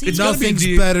wet pussy? Nothing's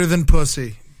better than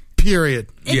pussy. Period.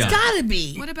 It's gotta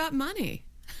be. What about money?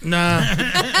 Nah.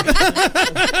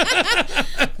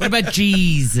 What about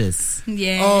Jesus?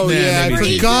 Yeah. Oh, yeah. I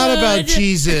forgot about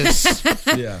Jesus.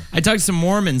 Yeah. I talked to some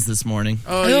Mormons this morning.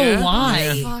 Oh, yeah?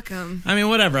 Why? Yeah. Fuck them. I mean,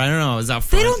 whatever. I don't know. I was out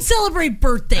front. They don't celebrate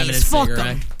birthdays. Fuck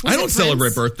them. I don't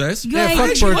celebrate birthdays. Yeah, I fuck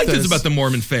actually like birthdays. this about the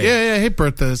Mormon faith. Yeah, I hate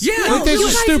birthdays. Yeah. Birthdays are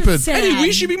stupid. Eddie,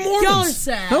 we should be Mormons. Y'all are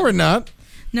sad. No, we're not.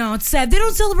 No, it's sad. They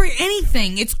don't celebrate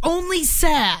anything. It's only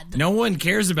sad. No one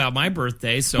cares about my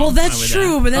birthday, so well, I'm fine that's with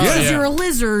true, that. but that's because you're a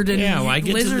lizard, and I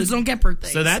get lizards don't get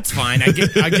birthdays. So that's fine. I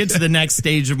get to the next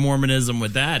stage of Mormonism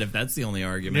with that, if that's the only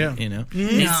argument. You know,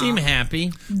 they seem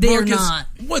happy. They're not.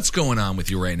 What's going on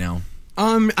with you right now?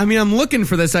 I mean, I'm looking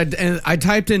for this. I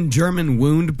typed in German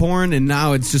wound porn, and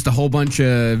now it's just a whole bunch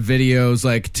of videos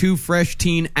like 2 fresh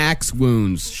teen axe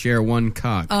wounds share one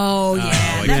cock. Oh,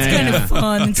 yeah. That's kind of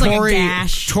fun. It's like a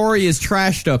dash. Tori has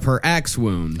trashed up her axe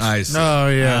wound. I see. Oh,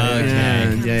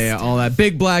 yeah. Yeah, all that.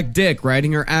 Big black dick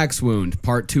riding her axe wound,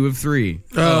 part 2 of 3.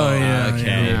 Oh, yeah.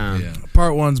 Okay. Yeah.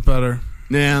 Part 1's better.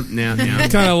 Yeah.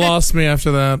 Kind of lost me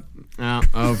after that. Oh,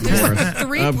 of course.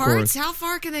 3 of parts? course. How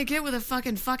far can they get with a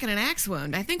fucking an axe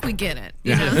wound? I think we get it.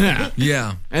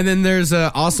 Yeah. And then there's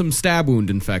awesome stab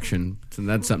wound infection. So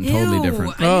that's something totally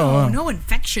different. No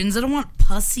infections. I don't want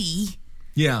pussy.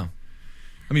 Yeah.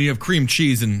 I mean, you have cream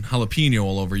cheese and jalapeno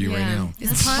all over you right now.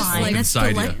 It's fine. That's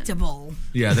delectable.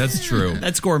 Yeah, that's true.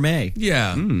 That's gourmet.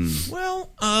 Yeah.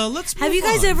 Well, let's move Have you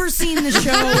guys on. ever seen the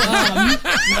show?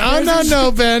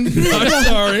 No, Ben. I'm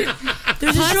sorry.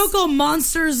 There's a show called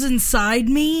Monsters Inside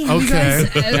Me. Have you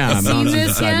guys seen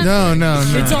this yet? No.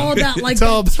 It's all about like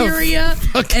bacteria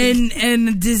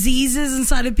and diseases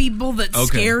inside of people that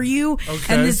scare you.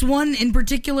 Okay. And this one in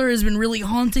particular has been really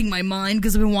haunting my mind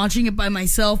because I've been watching it by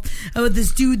myself about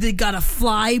this dude that got a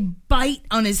fly bite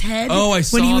on his head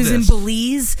when he was in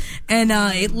Belize, and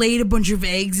it laid a bunch of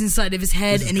eggs inside of his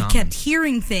head, and he kept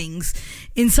hearing things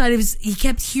inside of his. He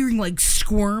kept hearing like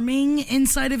squirming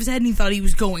inside of his head, and he thought he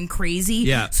was going crazy.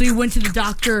 Yeah. So he went to the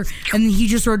doctor, and he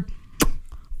just heard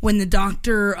when the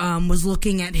doctor was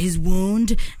looking at his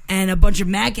wound, and a bunch of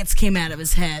maggots came out of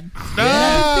his head.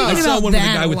 I saw one with the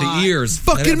guy with the ears.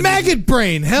 Fucking maggot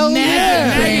brain. Hell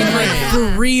yeah. Maggot brain, like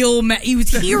for real. He was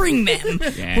hearing them.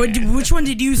 Which one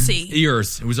did you see?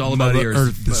 Ears. It was all about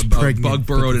ears. Bug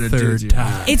burrowed in a dude's ear.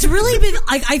 It's really been,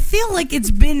 I feel like it's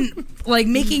been like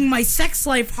making my sex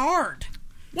life hard.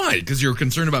 Why? Because you're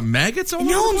concerned about maggots all over?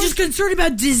 No, I'm just concerned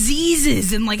about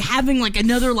diseases and like having like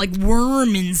another like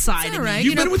worm inside of me.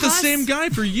 You've been with the same guy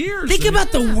for years. Think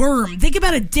about the worm. Think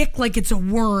about a dick like it's a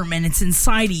worm and it's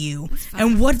inside of you.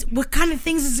 And what kind of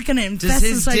things is it going to infest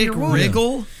inside your womb? Does his dick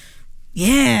wriggle?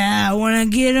 Yeah, I want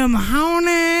to get him honey.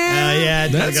 Yeah,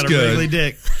 that's got a good. wriggly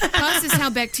dick. Pus is how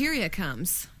bacteria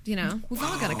comes. You know, we've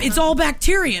all got to come. It's all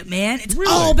bacteria, man. It's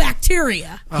all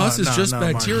bacteria. Pus is just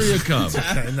bacteria cum.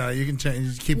 Okay, no, you can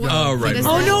change. Keep going. Oh, right.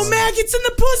 Oh, no, maggots in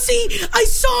the pussy. I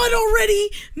saw it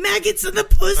already. Maggots in the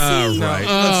pussy. All right.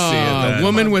 Let's see it then.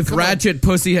 Woman with ratchet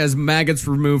pussy has maggots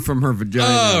removed from her vagina.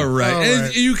 All right.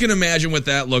 And you can imagine what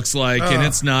that looks like, and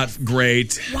it's not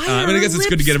great. I mean, I guess it's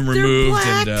good to get them removed.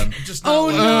 And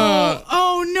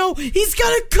Oh, no. He's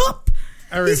got a cup.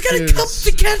 He's got a cup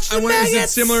to catch the maggots. Is it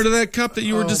similar to that cup that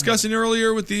you were discussing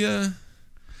earlier with the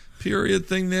period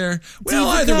thing there? Well,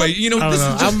 either way, you know, this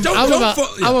is just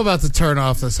I'm about to turn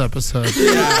off this episode. This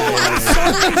is where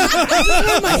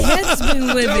my head's been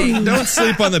living. Don't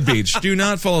sleep on the beach. Do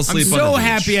not fall asleep on the beach. I'm so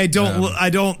happy I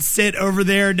don't sit over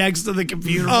there next to the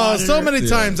computer. monitor. So many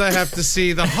times I have to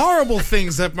see the horrible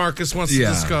things that Marcus wants to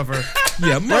discover.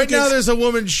 Yeah, Marcus, right now there's a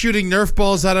woman shooting Nerf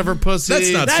balls out of her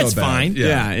pussy. That's so fine.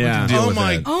 Yeah. Oh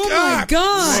my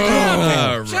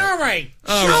God. Sorry.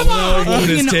 Oh, no,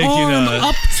 woman is taking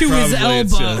up to his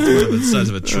elbow. The size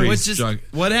of a tree.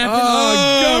 What happened?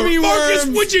 Gummy worms. Marcus,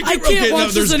 would you I can't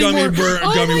watch this anymore.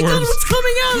 Gummy worms. What's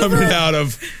coming out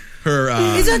of her.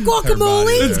 Is that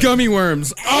guacamole? It's gummy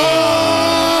worms. All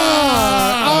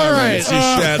right. She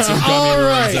shat some gummy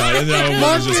worms out, and now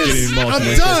Marcus just getting multiple.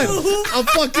 I'm done. I'm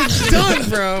fucking done,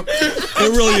 bro.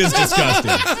 It really is disgusting.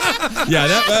 Yeah,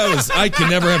 that was. I can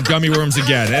never have gummy worms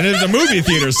again. And it's a movie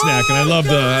theater snack, and I love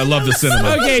the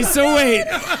cinema. Okay, so wait.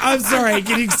 I'm sorry.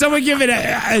 Can someone give it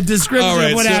a description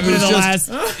of what happened in the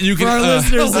last? You can. For our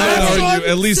listeners,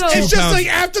 at least 2 pounds. It's just like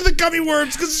after the gummy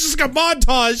worms, because it's just like a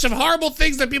montage of horrible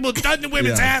things that people have done to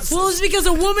women's ass. Well, it's because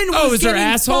a woman was is her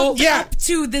asshole? Up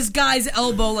to this guy's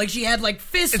elbow, like she had like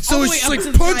fists. And so all the it's way like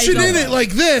up to punching the in it like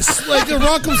this, like a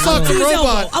Rock'em Sock'em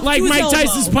robot. Like Mike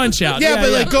Tyson's Punch Out. Yeah,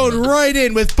 but like going right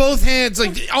in with both hands,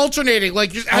 like alternating,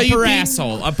 like how you beat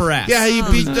upper ass. Yeah, how you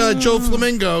beat Joe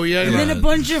Flamingo. Yeah, and then a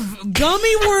bunch of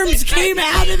gummy worms came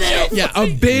out of there. Yeah,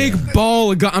 a big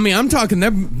ball of I mean, I'm talking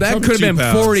that could have been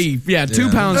 40. Yeah,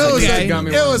 2 pounds.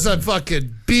 It was a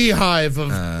fucking beehive of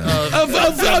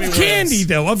candy,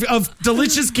 though, of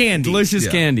delicious candy. Delicious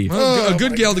candy. Well, a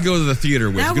good gal to go to the theater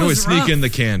with. You can always sneak in the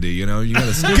candy. You know, you got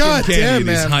to sneak in candy in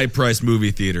these high-priced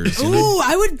movie theaters. Ooh,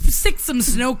 I would stick some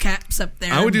snow caps up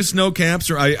there. I would do snow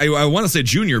caps, or I want to say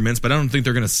junior mints, but I don't think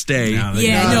they're going to stay. No,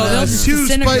 they'll just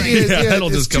disintegrate. That'll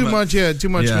just come too much. Yeah, too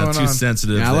much going on. Too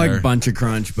sensitive. Yeah, I like Bunch of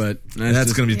Crunch, but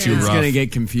that's going to be too rough. It's going to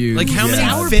get confused. Like how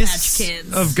many fists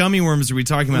of gummy worms are we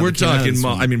talking about? We're talking,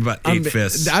 about 8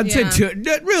 fists. I'd say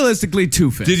realistically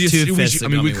 2 fists. Did you see?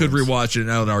 We could worms. rewatch it,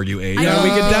 and I would argue 8. Yeah, we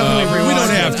could definitely rewatch it. We don't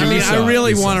have to. I mean, I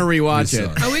really want to rewatch it.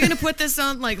 Are we going to put this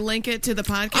on, like, link it to the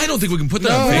podcast? I don't think we can put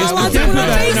that on Facebook.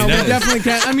 No, we definitely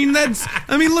can't. I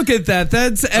mean, look at that.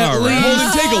 That's at least.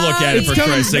 Holden, take a look at it, for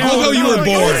Christ's sake. Look how you were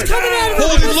born.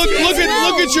 Holden, look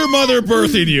at your mother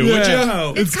birthing you, would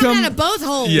you? It's coming out of both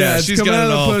holes. Yeah, she's got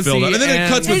it all filled up. And then it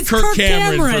cuts with Kirk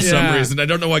Cameron for some reason. I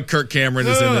don't know why Kirk Cameron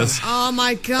is in this. Oh,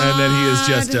 my God. And then he is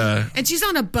just... and she's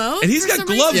on a boat? And he's got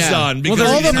gloves on. Because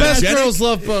all the best girls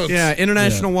love boats. Yeah,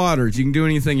 international waters. You can do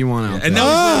anything you want out there. And now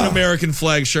he's wearing an American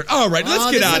flag shirt. All right,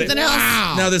 let's get out of it.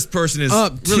 Wow. Now this person is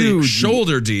really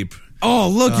shoulder deep. Oh,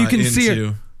 look, you can see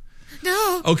her.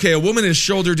 No. Okay, a woman is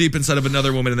shoulder deep inside of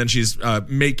another woman, and then she's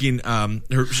making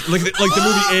her like the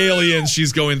movie Aliens.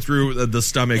 She's going through the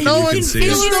stomach, no, and you can see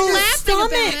She's it. laughing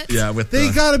about it. Yeah,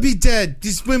 they gotta be dead.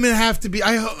 These women have to be.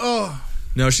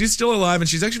 No, she's still alive, and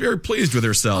she's actually very pleased with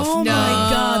herself. Oh, my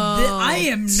God. I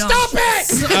am not. Stop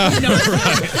it!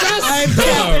 I'm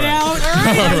tapping out.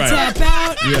 I tap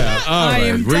out. Yeah, all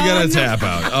right. We're going to tap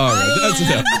out. All right. That's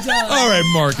enough. All right,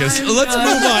 Marcus. Let's move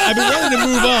on. I've been wanting to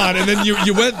move on, and then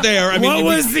you went there. What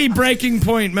was the breaking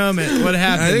point moment? What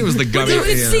happened? I think it was the gummy. You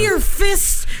could see her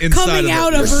fist Inside coming of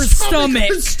out it. of her stomach.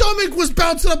 Her stomach was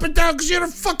bouncing up and down because she had her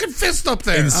fucking fist up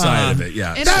there. Inside of it,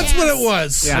 yeah. That's what it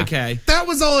was. Yeah. Okay. That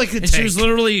was all I could And take. she was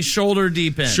literally shoulder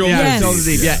deep in. Shoulder Yes. Shoulder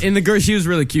deep. Yeah, and the girl, she was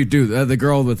really cute too. The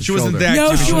girl with the She shoulder. wasn't that No,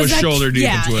 cute. she She was was shoulder deep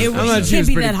yeah, into it it. was- I thought She she was can't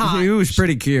be pretty. that hot. She was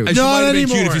pretty cute. She Not might have been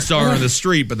cute anymore. if you saw her on the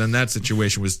street, but then that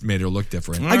situation made her look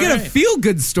different. I got a feel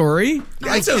good story.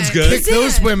 That sounds good. Kick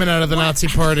those women out of the Nazi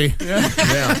party.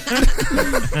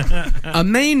 A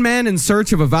Maine man in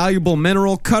search of a valuable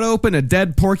mineral cut open a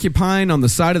dead porcupine on the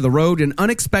side of the road and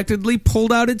unexpectedly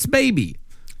pulled out its baby.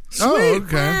 Oh,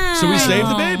 okay. So we saved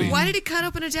the baby. Why did he cut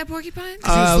open a dead porcupine? He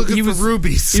was looking for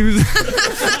rubies. He was,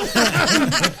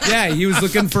 yeah, he was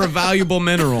looking for a valuable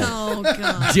mineral. Oh,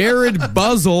 God. Jared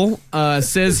Buzzle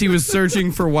says he was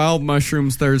searching for wild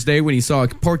mushrooms Thursday when he saw a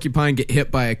porcupine get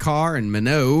hit by a car in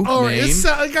Minot, Oh, Maine. it's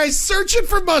a guy's searching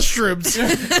for mushrooms.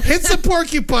 Hits a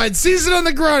porcupine, sees it on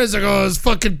the ground. He's like, oh, his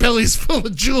fucking belly's full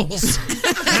of jewels.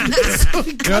 So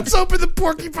he cuts open the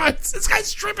porcupine. This guy's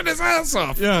stripping his ass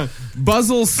off. Yeah.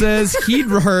 Buzzle says he'd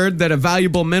heard that a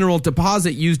valuable mineral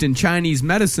deposit used in Chinese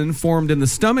medicine formed in the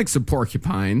stomachs of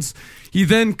porcupines. He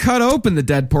then cut open the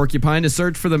dead porcupine to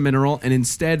search for the mineral and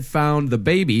instead found the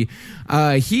baby.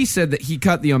 He said that he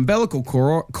cut the umbilical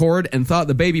cord and thought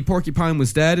the baby porcupine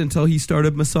was dead until he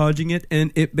started massaging it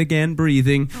and it began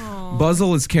breathing.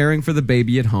 Buzzle is caring for the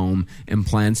baby at home and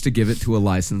plans to give it to a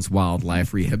licensed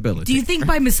wildlife rehabilitator. Do you think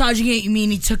by massaging it, you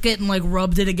mean he took it and like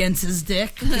rubbed it against his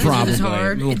dick? Probably. It was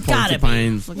hard. Little It gotta be.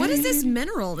 porcupines. What is this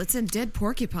mineral that's in dead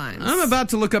porcupines? I'm about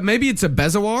to look up. Maybe it's a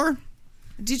bezoar.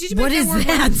 Did you What make is word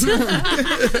that?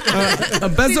 A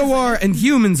bezoar, and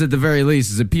humans at the very least,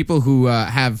 is a people who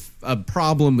have a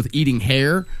problem with eating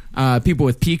hair. People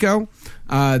with pico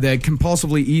that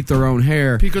compulsively eat their own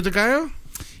hair. Pico de gallo?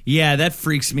 Yeah, that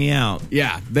freaks me out.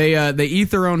 Yeah, they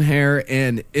eat their own hair,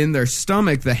 and in their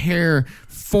stomach, the hair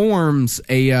forms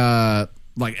a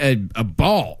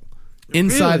ball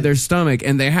inside their stomach,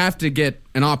 and they have to get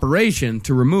an operation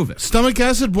to remove it. Stomach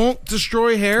acid won't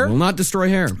destroy hair? Will not destroy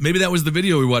hair. Maybe that was the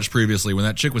video we watched previously when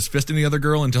that chick was fisting the other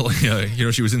girl until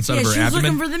she was inside of her she was abdomen.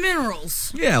 looking for the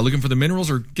minerals. Yeah, looking for the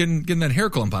minerals or getting that hair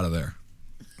clump out of there.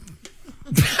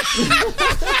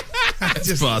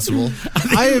 It's possible.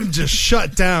 I am just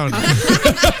shut down.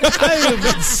 I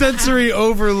am sensory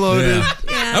overloaded.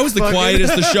 Yeah. That was the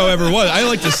quietest the show ever was. I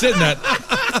like to sit in that.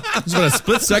 It was about a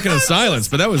split second of silence,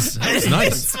 but that was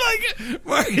nice. It's like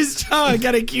Marcus Joe, I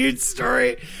got a cute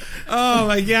story. Oh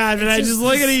my God! And I just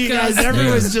look at you guys.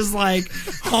 Everyone's just like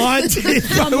haunted.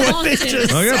 by what they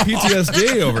just I got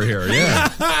PTSD over here.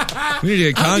 Yeah, we need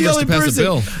to get I'm the Congress only to pass person. a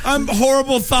bill. I'm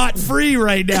horrible thought free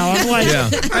right now. I'm like, Yeah.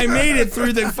 I made it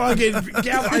through the fucking.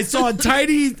 I saw a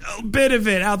tiny bit of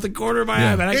it out the corner of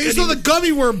my eye, but I You couldn't saw the even-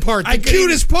 gummy worm part, the I couldn't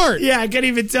cutest part. Yeah, I can't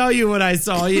even tell you what I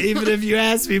saw, even if you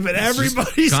asked me. But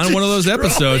everybody's Kind of one of those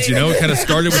episodes, you know. It kind of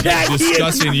started with Jackie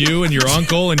discussing you and your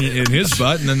uncle and his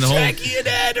butt, and then the whole. Jackie and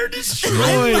Ed are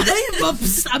destroyed.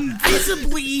 I'm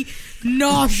visibly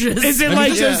nauseous. Is it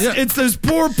like it's those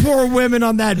poor women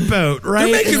on that boat, right?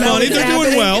 They're making Is that money. what's They're doing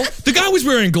happening? well. The guy was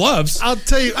wearing gloves. I'll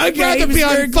tell you, I'd Okay, rather he was be on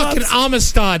wearing fucking gloves.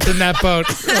 Amistad than that boat.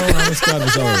 But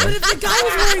if the guy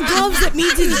was wearing gloves, that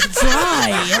means it's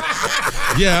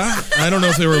dry. Yeah, I don't know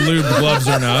if they were lube gloves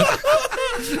or not.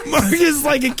 Mark is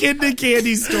like a kid in a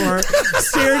candy store,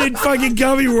 staring at fucking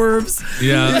gummy worms.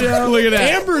 Yeah, You know, look at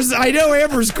that. I know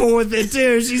Amber's cool with it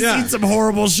too. She's seen some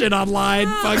horrible shit online.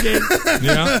 Fucking.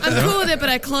 Yeah, I'm cool with it, but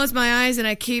I close my eyes and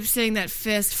I keep seeing that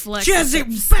fist flex. Just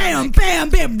bam, bam,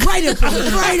 bam, right up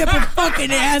her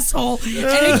fucking asshole, and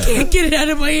I can't get it out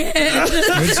of my head.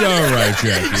 It's all right,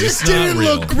 Jackie. It just It's not didn't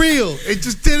real. look real. It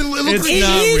just didn't look It's real.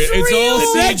 not real. It's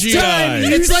all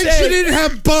CGI. It's like she didn't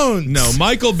have bones. No,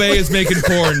 Michael Bay is making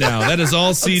porn now. That is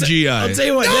all CGI. I'll tell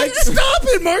you what. God, Next, stop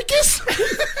it, Marcus.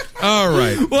 All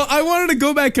right. Well, I wanted to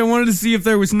go back. I wanted to see if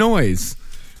there was noise.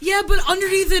 Yeah, but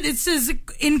underneath it says,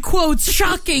 in quotes,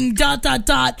 shocking, ...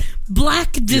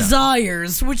 black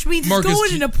desires, which means Marcus, it's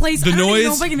going in a place the I don't even know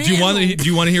noise. if I can Do you want handle. to? Do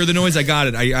you want to hear the noise? I got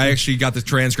it. I actually got the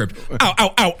transcript. Ow!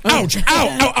 Ow! Ow! Ouch! Ow!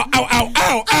 Ow! Ow! Ow! Ow!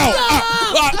 Ow!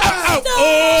 Ow! Ow!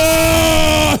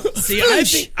 Oh!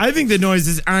 see, I think the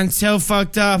noises aren't so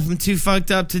fucked up. I'm too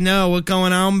fucked up to know what's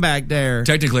going on back there.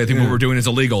 Technically, I think what we're doing is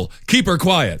illegal. Keep her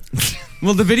quiet.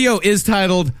 Well, the video is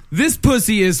titled "This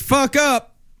Pussy Is Fuck Up."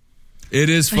 It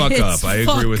is fuck up. I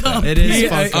agree with that. It is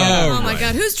fuck up. Oh my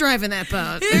God, who's driving that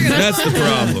boat? That's the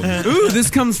problem. Ooh, this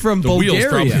comes from The Bulgaria.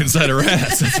 wheel's probably inside her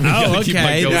ass. That's what we gotta keep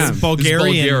okay. on going. This is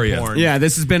Bulgarian porn. Yeah,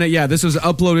 this was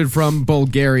uploaded from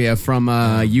Bulgaria from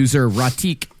user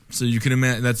Ratik. So you can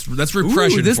imagine that's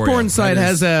repression. Ooh, this for porn you. site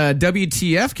has a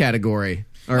WTF category.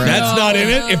 All right. That's not in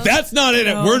it. If that's not in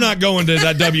it, we're not going to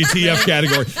that WTF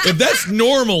category. If that's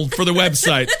normal for the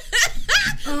website,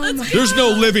 there's no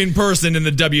living person in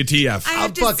the WTF.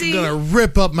 I'm fucking gonna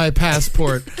rip up my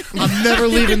passport. I'm never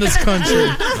leaving this country.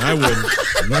 I wouldn't.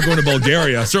 I'm not going to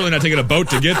Bulgaria. Certainly not taking a boat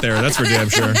to get there. That's for damn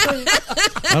sure.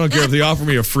 I don't care if they offer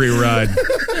me a free ride.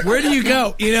 Where do you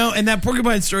go? You know, and that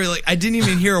porcupine story, like, I didn't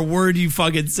even hear a word you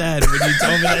fucking said when you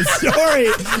told me that story.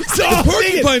 So The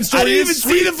porcupine story I didn't is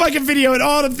even see the fucking video, and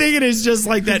all I'm thinking is just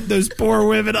like those poor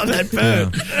women on that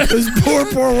boat. Those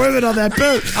poor women on that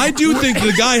boat. I do think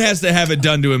the guy has to have it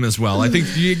done to him as well. I think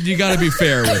you got to be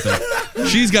fair with it.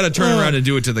 She's got to turn around and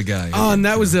do it to the guy. Oh, and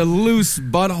that was a loose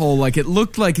butthole. Like, it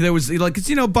looked like there was, like, it's,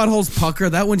 buttholes pucker.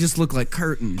 That one just looked like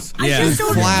curtains. I just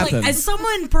don't flapping. like, as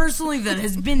someone personally that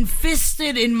has been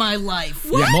fisted in my life.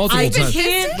 Yeah, multiple times.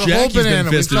 Jackie's been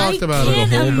fisted. I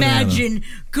can't imagine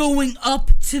going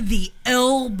up to the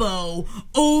elbow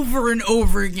over and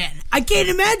over again. I can't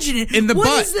imagine it. In the what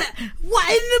butt. Is that? What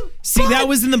in the See, butt? that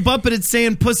was in the butt, but it's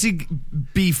saying pussy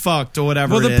be fucked or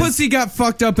whatever. Well, it the is. pussy got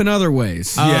fucked up in other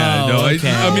ways. Yeah, no. okay.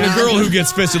 I mean, a girl who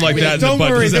gets fisted like that in the Don't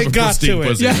butt worry, doesn't they have a got pristine to it.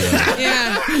 pussy.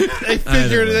 Yeah. They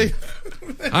figured it.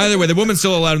 Either way, the woman's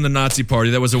still allowed in the Nazi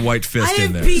party. That was a white fist I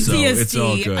in have there. PTSD. So it's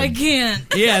all good. I can't.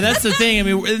 Yeah, that's the thing. I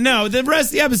mean, no, the rest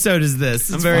of the episode is this.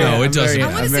 It's very- fine. No, it I'm very- doesn't. I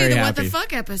want to I'm see very the what the happy.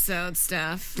 fuck episode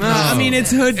stuff. I mean,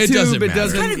 it's hood It too, doesn't but matter.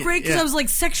 doesn't. Kind of great because I was like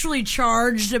sexually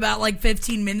charged about like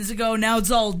 15 minutes ago. Now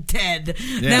it's all dead.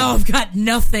 Now I've got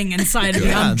nothing inside of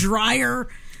me. I'm drier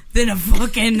than a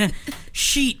fucking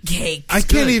sheet cake. I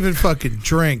can't even fucking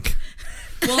drink.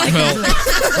 Well,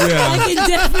 I can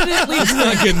definitely Let's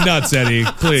not get nuts, Eddie.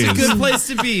 Please. It's a good place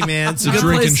to be, man. It's a good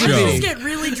drinking place to show. be. just get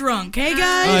really drunk. Hey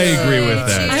guys, I agree with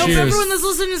that. I hope Cheers. everyone that's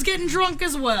listening is getting drunk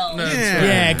as well.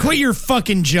 Yeah, quit your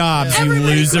fucking jobs, you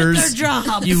Everybody losers. quit their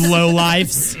jobs. You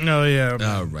lowlifes. Oh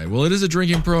yeah. All right. Well, it is a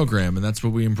drinking program, and that's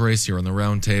what we embrace here on the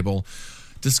round table.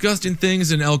 Disgusting things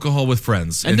and alcohol with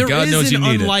friends. And there God is knows you an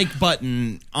need it. unlike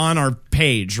button on our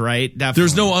page, right? Definitely.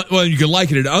 There's no, well, you can like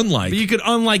it and unlike. But you could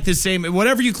unlike the same.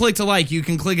 Whatever you click to like, you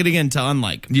can click it again to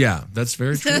unlike. Yeah, that's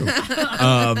very true.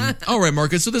 All right,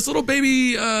 Marcus. So this little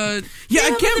baby, I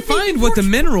can't find what the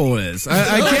mineral is.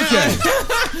 I can't.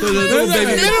 The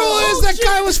mineral is that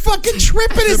guy was fucking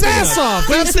tripping his ass off.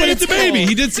 That's what it's the baby.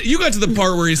 He did. You got to the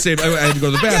part where he saved. I had to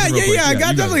go to the bathroom. real quick. I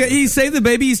got definitely. He saved the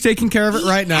baby. He's taking care of it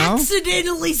right now.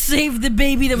 Accidentally saved the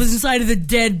baby that was inside of the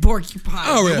dead porcupine.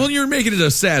 Oh, right. Well, you're making it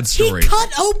a sad story. He cut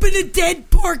open a dead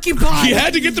porcupine. He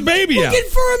had to get the baby out. Looking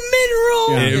for a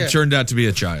mineral. It turned out to be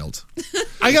a child.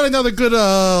 I got another good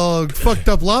fucked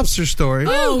up lobster story.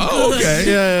 Oh, good.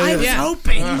 okay. Yeah. I was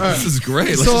hoping. This is great.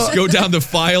 Let's So- just go down the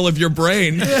file of your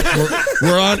brain.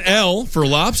 We're on L for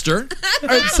lobster. All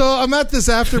right, so I'm at this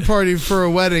after party for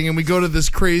a wedding, and we go to this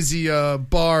crazy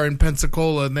bar in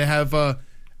Pensacola, and they have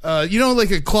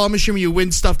like a claw machine where you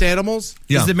win stuffed animals.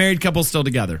 Yeah. Is the married couple still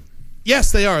together?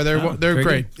 Yes, they are. They're very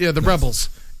great. Yeah, the rebels.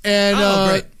 And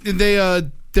great.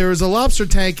 they there was a lobster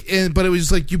tank, but it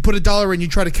was like you put $1 in, you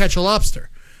try to catch a lobster,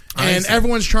 and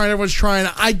everyone's trying.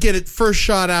 I get it first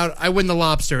shot out. I win the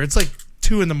lobster. It's like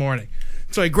 2 a.m.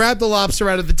 So I grab the lobster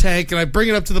out of the tank and I bring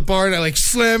it up to the bar and I like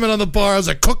slam it on the bar. I was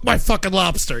like, cook my fucking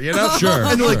lobster, you know? Sure.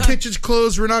 And they're like, kitchen's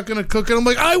closed. We're not going to cook it. I'm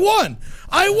like, I won.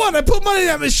 I put money in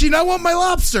that machine. I want my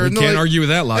lobster. You can't argue with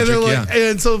that logic, and they're like, yeah.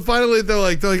 And so finally they're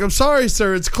like, I'm sorry,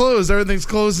 sir. It's closed. Everything's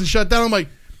closed and shut down. I'm like,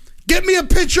 get me a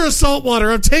pitcher of salt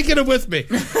water. I'm taking it with me.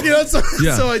 You know, so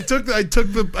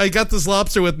I got this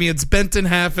lobster with me. It's bent in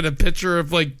half in a pitcher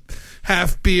of like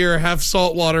half beer, half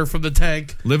salt water from the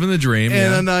tank. Living the dream.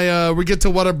 And then we get to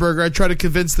Whataburger. I try to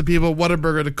convince the people at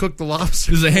Whataburger to cook the lobster.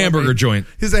 This is a hamburger joint.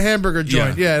 He's a hamburger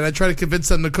joint, Yeah. and I try to convince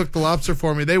them to cook the lobster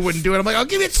for me. They wouldn't do it. I'm like, I'll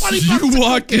give you 20 bucks. You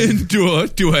walk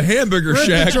into a hamburger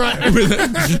shack with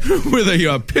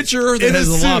a pitcher that has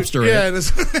a lobster yeah, in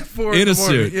it. In In a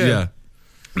suit, yeah.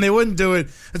 And they wouldn't do it.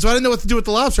 And so I didn't know what to do with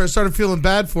the lobster. I started feeling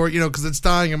bad for it, because it's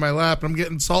dying in my lap, and I'm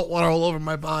getting salt water all over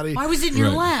my body. Why was it in your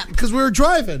lap? Because we were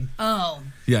driving. Oh.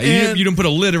 Yeah, you didn't put a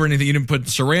lid or anything. You didn't put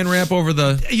saran wrap over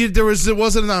the... It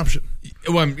wasn't an option.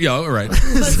 Well, yeah, all right.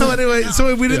 So anyway,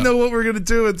 we didn't know what we were going to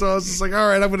do. And so I was just like, all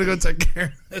right, I'm going to go take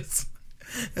care of this.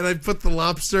 And I dumped the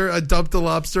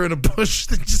lobster in a bush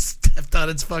that just stepped on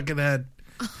its fucking head.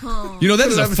 You know, that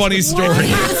is a funny story.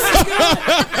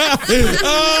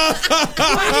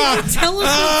 Tell us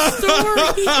that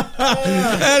story.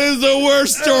 That is the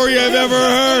worst story I've ever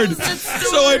heard.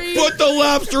 So I put the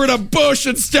lobster in a bush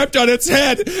and stepped on its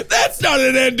head. That's not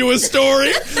an end to a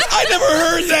story. I never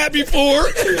heard that before.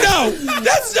 No,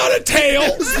 that's not a tale.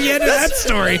 That's the end of that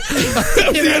story. That's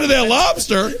the end of that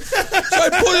lobster. So I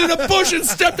put it in a bush and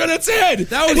stepped on its head.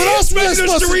 What else was I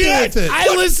supposed to do with it? I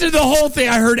listened to the whole thing.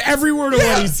 I heard every word of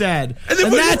what he said. And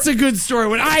that's a good story.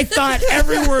 When I thought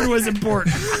every word was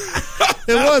important.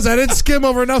 It was. I didn't skim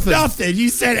over nothing. Nothing. You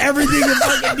said everything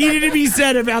that fucking needed to be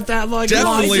said about that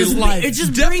Definitely. life. It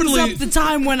just brings up the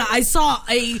time when I saw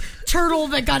a turtle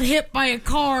that got hit by a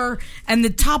car and the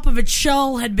top of its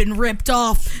shell had been ripped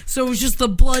off, so it was just the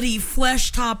bloody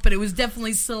flesh top, but it was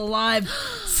definitely still alive.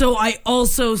 So I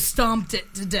also stomped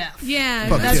it to death. Yeah,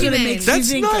 that's what it makes me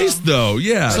That's think nice, of. though.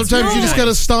 Yeah. Sometimes you just got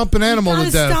to stomp an animal to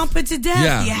death. Stomp it to death.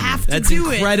 Yeah. You have to That's do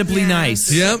it. incredibly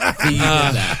nice. Yep.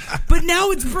 But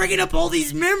now it's bringing up all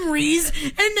these memories,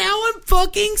 and now I'm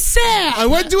fucking sad. I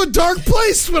went to a dark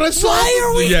place when I saw Why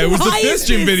are we? Yeah, it was the why is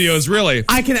fishing this- videos, really.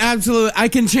 I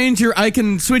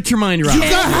can switch your mind around. You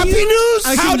got happy news?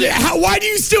 Why do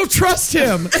you still trust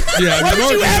him? Yeah, Why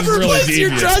would you ever really place your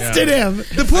deviant, trust in him?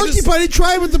 The porcupine, he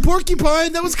tried with the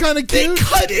porcupine. That was kind of They cute.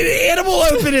 cut an animal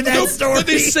open in that No, story. but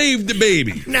they saved the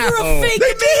baby. No. You're a fake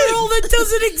mineral that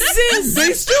doesn't exist.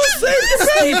 They still saved the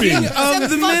baby. Of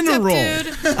the fucked up, mineral.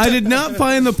 dude. I did not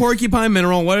find the porcupine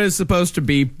mineral, what it's supposed to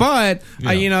be, but,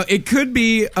 it could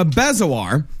be a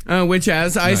bezoar, which,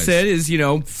 as I said, is,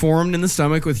 formed in the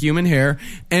stomach with human hair,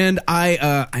 and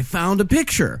I found a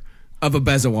picture of a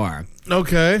bezoar.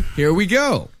 Okay. Here we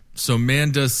go. So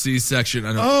man does C-section. I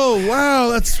don't. Oh, wow.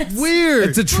 That's weird.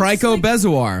 It's a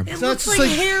trichobezoar. It That's looks like like-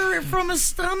 hair from a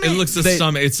stomach. It looks the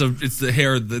stomach. It's the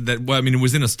hair that well, I mean, it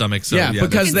was in a stomach. So yeah, because You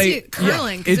can see they it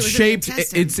curling 'cause it's it was in the shaped.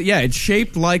 intestine. It's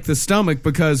shaped like the stomach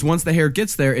because once the hair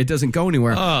gets there, it doesn't go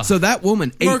anywhere. So that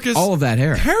woman Marcus, ate all of that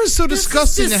hair. Hair is so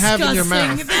disgusting to have in your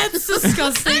mouth. That's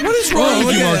disgusting. What is wrong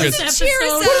with you, Marcus? Cheers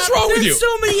What is wrong with you? There's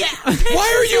so many.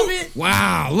 Why are you?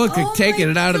 Wow, look, Oh taking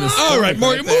my it out of the God. stomach. All right,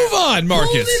 Marcus, move on,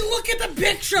 Marcus. Look at the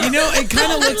picture. You know, it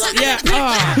kind of looks.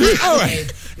 Yeah. All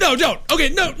right. No, don't. Okay,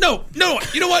 no.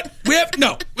 You know what? We have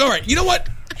no. All right. You know what?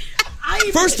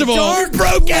 First of all, You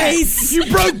broke Ace. You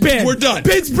broke Ben. We're done.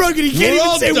 Ben's broken. He can't We're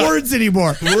all even say done. words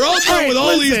anymore. We're all done with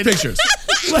all these listen. pictures.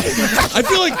 I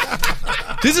feel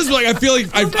like this is like I feel like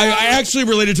I actually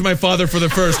related to my father for the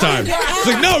first time. It's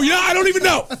like no, I don't even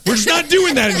know. We're just not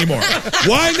doing that anymore.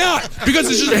 Why not? Because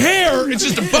it's just hair. It's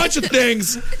just a bunch of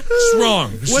things. It's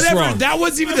wrong. It's just Whatever. wrong. That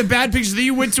wasn't even the bad picture. Then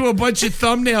you went to a bunch of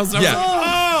thumbnails. And Yeah. I was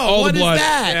like, All what the is blood.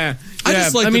 that? Yeah. I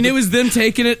just like I mean, the- it was them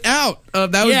taking it out.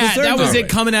 That was the Yeah, surgery. that was it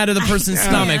coming out of the person's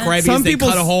stomach, right? Because Some they people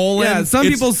cut a hole in. Some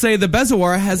people say the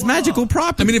bezoar has magical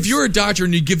properties. I mean, if you're a doctor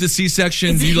and you give the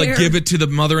C-section, It's you like hair. give it to the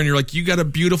mother, and you're like, you got a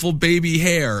beautiful baby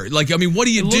hair. Like, I mean, what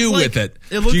do you do with it?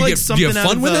 It looked do you like do something you have out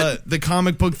fun of with the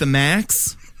comic book, The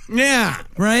Max. yeah.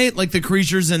 Right? Like the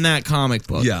creatures in that comic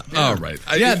book. it? Yeah. All right.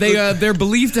 They're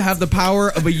believed to have the power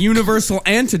of a universal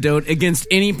antidote against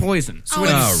any poison. Oh, When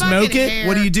you it's smoke fucking it, hair.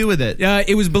 what do you do with it?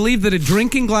 It was believed that a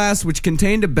drinking glass which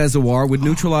contained a bezoar would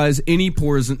neutralize any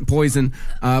poison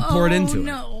poured into it.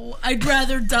 No, I'd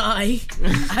rather die.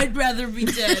 I'd rather be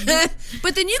dead.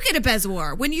 But then you get a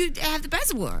bezoar when you have the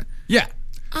bezoar. Yeah.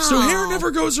 So hair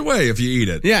never goes away if you eat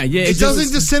it. Yeah, yeah. It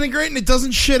doesn't disintegrate and it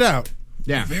doesn't shit out.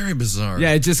 Yeah. Very bizarre.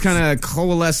 Yeah, it just kind of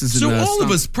coalesces So in the all of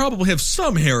stomach. us probably have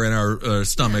some hair in our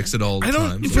stomachs at all I don't.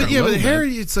 times. But Yeah, a but little hair,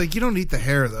 bit. it's like you don't eat the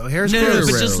hair though. Hair's No,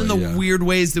 gross. but just in the Rarely, yeah. weird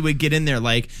ways that would get in there.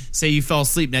 Like, say you fell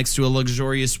asleep next to a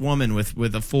luxurious woman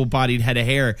with a full-bodied head of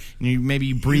hair, and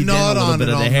you breathe in a Gnawed little on bit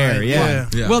it of the all hair. night. Yeah.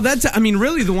 Yeah. Well,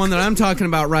 really the one that I'm talking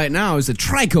about right now is a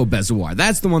trichobezoar.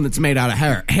 That's the one that's made out of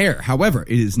hair. However,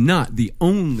 it is not the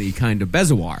only kind of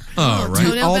bezoar. All right.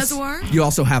 Toenail bezoar? You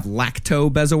also have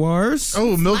lactobezoars.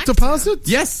 Oh, milk Lactose. deposits?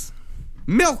 Yes.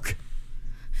 Milk.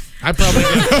 I probably.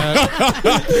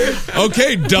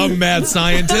 Okay, dumb mad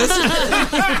scientist.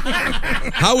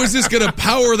 How is this going to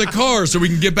power the car so we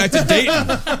can get back to Dayton?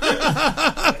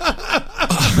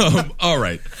 All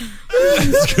right.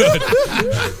 That's good.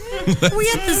 Are we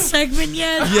at the segment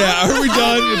yet? Yeah, are we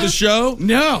done with the show?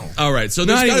 No. All right, so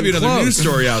there's Not got to be even another close. news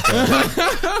story out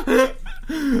there.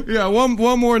 Yeah, one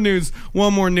more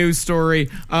news story.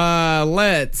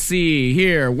 Let's see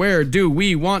here. Where do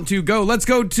we want to go? Let's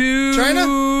go to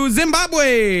China?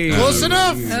 Zimbabwe. Close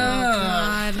enough.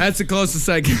 God. That's the closest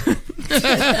I can.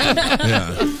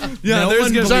 Yeah. Yeah, No there's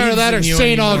one gonna believes Sorry, that in or you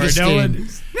St. anymore. Augustine.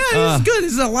 No Yeah, it's good.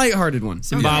 This is a lighthearted one.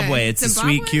 Zimbabwe. It's a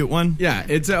sweet, cute one. Yeah,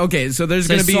 it's okay. So there's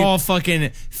going to be a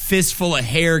fucking fistful of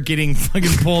hair getting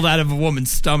fucking pulled out of a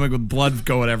woman's stomach with blood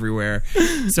going everywhere.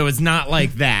 So it's not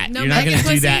like that. No You're not going to do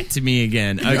pussy? that to me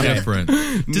again. Okay. Different.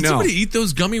 Did No. somebody eat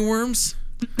those gummy worms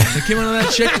that came out of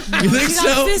that chick? You think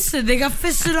so? They got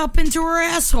fisted up into her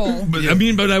asshole. But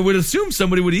I would assume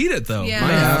somebody would eat it though. Yeah,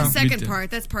 that's the second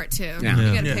part. That's part 2. You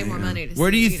got to pay more money to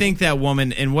Where do you eat think that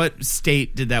woman? In what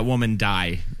state did that woman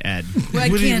die, Ed? Well,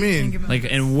 What do you mean?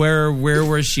 And where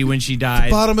was she when she died?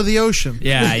 Bottom of the ocean.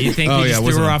 Yeah, you think they just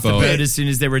threw her off the boat as soon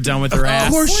as they were done with her ass?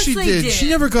 Of course she they did. did. She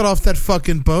never got off that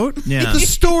fucking boat. Yeah. The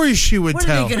stories she would What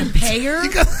tell. are they going to pay her?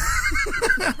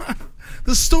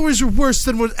 The stories are worse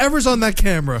than whatever's on that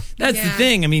camera. That's the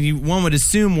thing. I mean, one would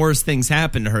assume worse things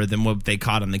happened to her than what they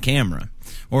caught on the camera,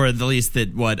 or at least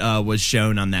that what was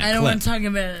shown on that I don't clip. want to talk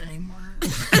about it anymore.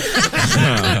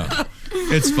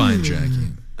 It's fine, Jackie.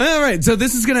 All right, so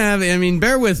this is going to have,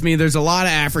 bear with me. There's a lot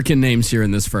of African names here in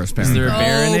this first Is there a paragraph.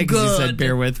 bear in it? Because you good. said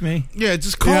bear with me. Yeah,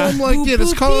 just call him like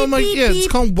just call him like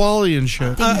just call him Wally and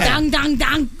shit. Dang, dang,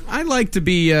 dang. I like to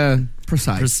be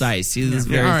precise. Precise. He was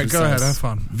very All right, precise. go ahead, have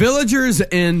fun. Villagers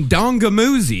in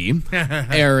Dongamuzi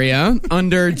area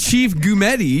under Chief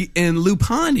Gummi in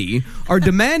Lupani are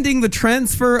demanding the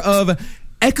transfer of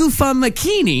Ekufa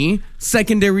Makini,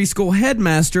 secondary school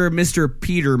headmaster Mr.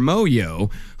 Peter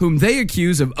Moyo, whom they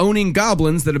accuse of owning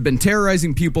goblins that have been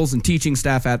terrorizing pupils and teaching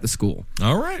staff at the school.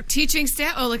 All right. Teaching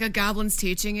staff? Oh, like a goblin's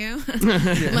teaching you?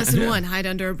 Lesson 1, hide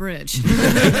under a bridge.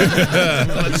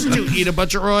 Let's do eat a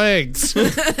bunch of raw eggs.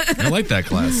 I like that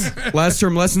class. Last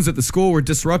term lessons at the school were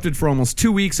disrupted for almost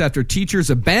 2 weeks after teachers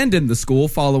abandoned the school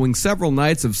following several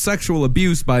nights of sexual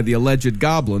abuse by the alleged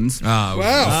goblins.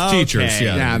 Wow. Teachers, Okay.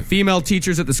 Yeah, female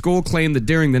teachers at the school claimed that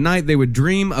during the night they would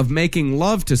dream of making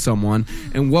love to someone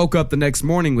and woke up the next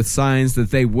morning with signs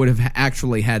that they would have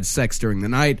actually had sex during the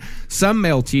night. Some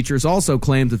male teachers also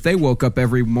claimed that they woke up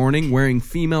every morning wearing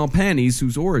female panties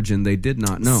whose origin they did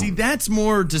not know. See, that's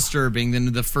more disturbing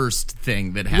than the first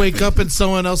thing that happened. Wake up in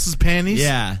someone else's panties?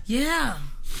 Yeah. Yeah.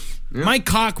 My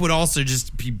cock would also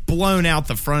just be blown out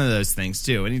the front of those things,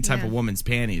 too. Any type of woman's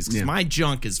panties. Because my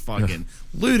junk is fucking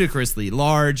ludicrously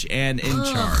large and in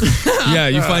charge. Yeah,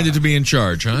 you find it to be in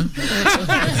charge, huh?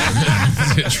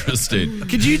 Interesting.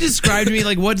 Could you describe to me,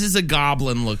 like, what does a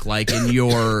goblin look like in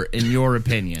your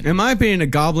opinion? In my opinion, a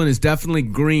goblin is definitely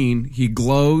green. He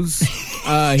glows.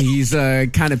 He's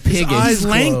kind of piggish. He's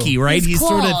lanky, right? He's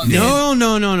sort of thin.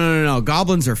 No.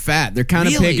 Goblins are fat. They're kind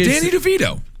of piggish. Danny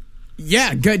DeVito.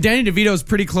 Yeah, Danny DeVito's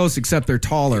pretty close, except they're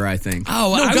taller, I think.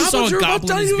 Oh, I always saw a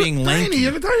goblin as being Tiny, lanky.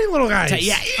 you're tiny little guys.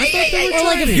 Yeah. Or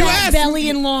like a fat belly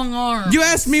and long arms. You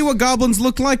asked me what goblins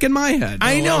look like in my head.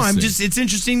 I know. I'll see. It's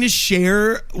interesting to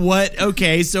share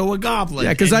so a goblin.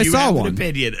 Yeah, 'cause and I you saw have one. An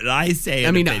opinion, and I say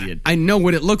an opinion. I know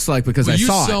what it looks like because I You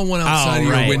saw saw it. one outside of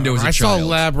your right. window as a I saw child.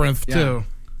 Labyrinth too.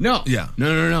 No. Yeah.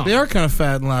 No. They are kind of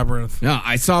fat in Labyrinth. No,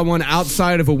 I saw one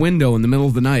outside of a window in the middle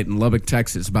of the night in Lubbock,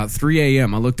 Texas, about 3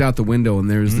 a.m. I looked out the window and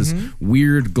there was this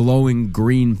weird glowing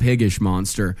green piggish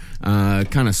monster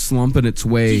kind of slumping its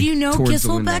way Did you know towards the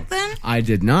Kissel window. back then? I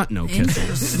did not know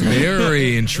Kissel.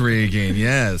 Very intriguing,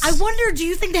 yes. I wonder, do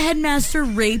you think the headmaster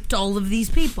raped all of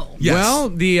these people? Yes. Well,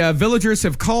 the villagers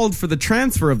have called for the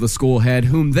transfer of the school head,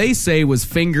 whom they say was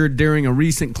fingered during a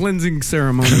recent cleansing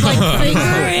ceremony.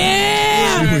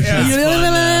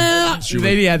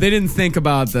 They didn't think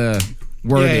about the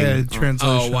wording.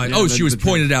 Translation. She was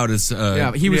pointed out as.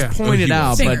 He was pointed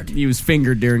out, Fingered. but he was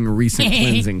fingered during a recent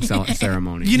cleansing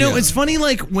ceremony. You know, it's funny,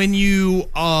 like, when you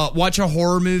watch a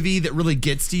horror movie that really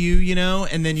gets to you, you know,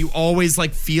 and then you always,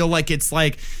 like, feel like it's,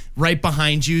 like, right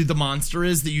behind you the monster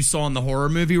is that you saw in the horror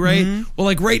movie, right? Well,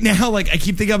 like, right now, like, I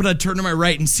keep thinking I'm going to turn to my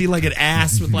right and see, like, an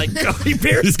ass with, like, gummy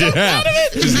bears coming out of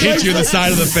it. Just hit you in the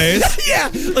side of the face. Yeah,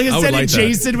 like, instead like of that.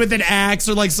 Jason with an axe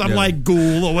or, like, some, like,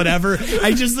 ghoul or whatever,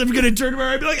 I just am going to turn to my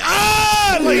right and be like,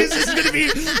 ah! Like, it's just going to be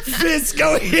fists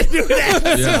going into an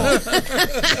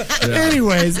asshole.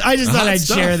 Anyways, I just thought I'd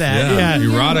share that. Yeah.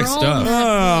 Erotic stuff.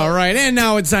 All right, and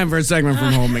now it's time for a segment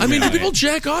from home. I mean, do people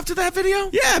jack off to that video?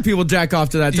 Yeah, people jack off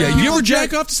to that. Yeah, you ever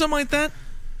jack off to something like that?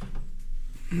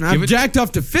 I've jacked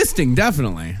off to fisting,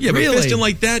 definitely. Yeah, but fisting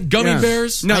like that, gummy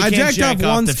bears. No, I can't jacked off jack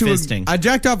off once to to fisting. I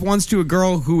jacked off once to a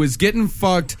girl who was getting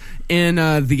fucked in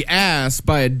the ass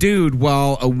by a dude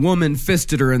while a woman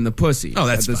fisted her in the pussy. Oh,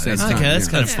 that's at the fine. same time. Okay, that's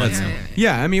Yeah. kind of fun.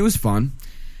 Yeah, I mean, it was fun.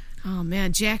 Oh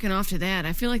man, jacking off to that.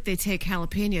 I feel like they take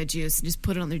jalapeno juice and just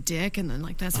put it on their dick, and then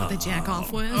like that's what they jack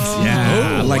off with.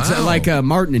 Yeah, like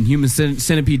Martin in Human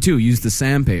Centipede 2 used the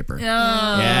sandpaper.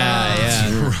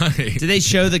 Yeah. Right. Did they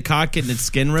show the cock getting its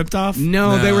skin ripped off?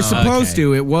 No, they were supposed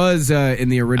to. It was in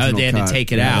the original. They had to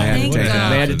take it out.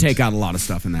 They had to take out a lot of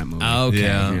stuff in that movie. Okay.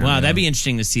 Yeah. Wow, that'd be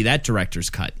interesting to see that director's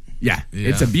cut. Yeah,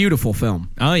 it's a beautiful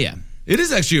film. Oh, yeah. It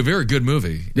is actually a very good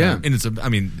movie. Yeah. And it's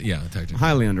technically.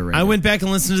 Highly underrated. I went back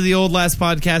and listened to the old last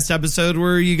podcast episode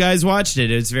where you guys watched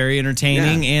it. It's very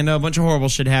entertaining, and a bunch of horrible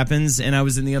shit happens, and I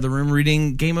was in the other room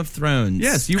reading Game of Thrones.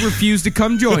 Yes, you refused to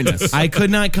come join us. I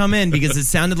could not come in because it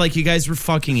sounded like you guys were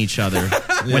fucking each other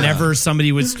whenever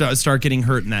somebody would start getting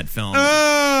hurt in that film.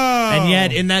 And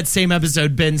yet, in that same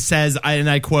episode, Ben says, and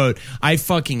I quote, "I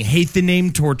fucking hate the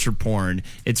name torture porn.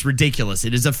 It's ridiculous.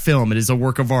 It is a film. It is a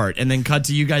work of art." And then cut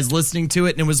to you guys listening to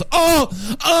it, and it was, it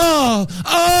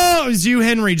was you,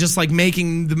 Henry, just like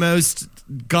making the most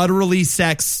gutturally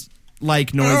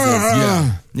sex-like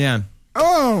noises. Yeah.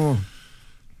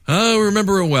 Oh,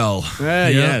 remember it well.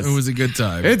 Yes. It was a good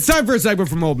time. It's time for a segment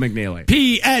from Old McNeely.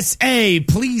 PSA,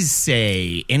 please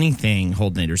say anything,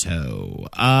 Holdnators Ho.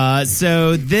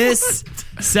 So this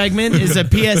segment is a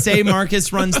PSA.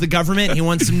 Marcus runs the government. He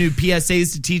wants some new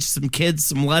PSAs to teach some kids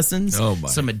some lessons,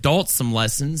 some adults some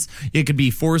lessons. It could be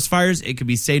forest fires. It could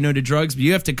be say no to drugs. But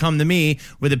you have to come to me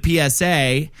with a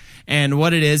PSA and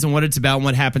what it is and what it's about and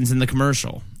what happens in the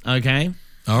commercial. Okay?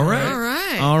 All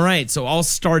right. All right. So I'll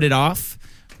start it off.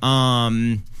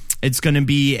 It's going to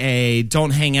be a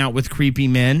don't hang out with creepy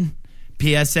men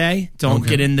PSA. Don't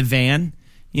get in the van,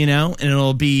 and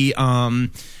it'll be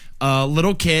a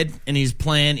little kid, and he's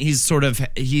playing. His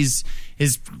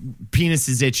penis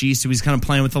is itchy, so he's kind of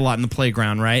playing with a lot in the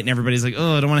playground, right? And everybody's like,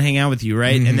 "Oh, I don't want to hang out with you,"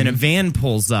 right? Mm-hmm. And then a van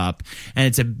pulls up, and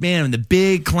it's a man in the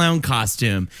big clown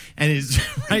costume, and it's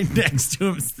right next to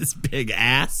him is this big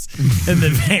ass in the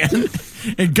van,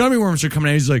 and gummy worms are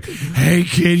coming out. He's like, "Hey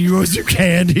kid, you want some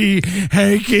candy?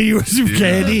 Hey kid, you want some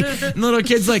candy?" And the little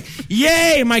kid's like,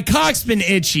 "Yay, my cock's been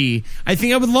itchy. I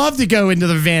think I would love to go into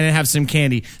the van and have some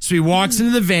candy." So he walks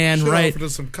into the van, right? Offered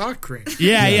us some cock cream.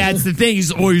 Yeah, it's the thing.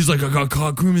 He's like, "I got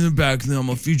cock cream in the back, and then I'm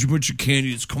gonna feed you a bunch of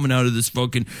candy that's coming out of this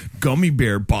fucking gummy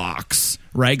bear box,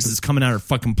 right? Because it's coming out of her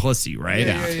fucking pussy, right?"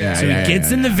 So he gets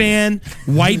in the van,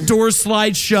 white door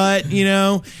slides shut,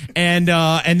 and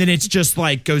then it's just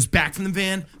like goes back from the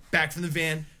van, back from the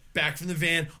van, back from the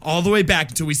van, all the way back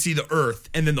until we see the earth,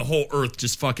 and then the whole earth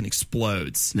just fucking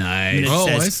explodes. Nice. And it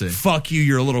says, I see. "Fuck you,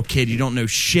 you're a little kid. You don't know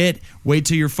shit. Wait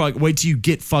till you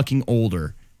get fucking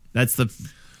older." That's the.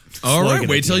 All right,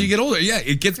 wait till you get older. Yeah,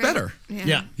 it gets better.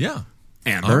 Yeah.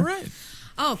 Amber. All right.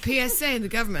 Oh, PSA in the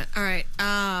government. All right.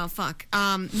 Fuck.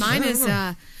 Mine is,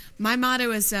 my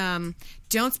motto is,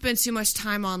 don't spend too much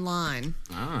time online.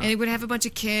 And it would have a bunch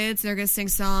of kids. They're going to sing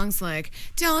songs like,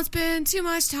 "Don't spend too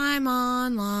much time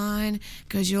online,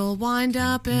 because you'll wind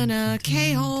up in a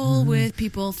K-hole with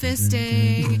people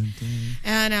fisting."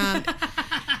 And,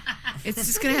 it's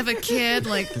just going to have a kid,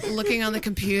 like, looking on the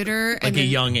computer. Like a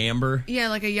young Amber? Yeah,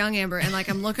 like a young Amber. And, like,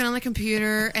 I'm looking on the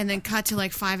computer, and then cut to,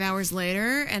 like, 5 hours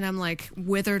later, and I'm, like,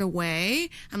 withered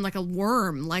away. I'm like a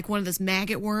worm, like one of those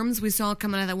maggot worms we saw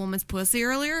coming out of that woman's pussy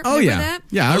earlier. Oh, remember yeah. that?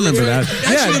 Yeah, I remember that.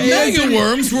 Actually, maggot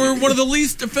worms were one of the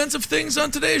least offensive things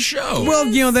on today's show. Well,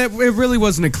 that it really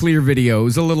wasn't a clear video. It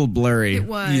was a little blurry. It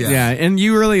was. Yeah, and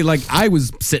you really, I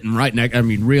was sitting right next,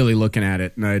 really looking at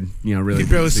it, and I, really You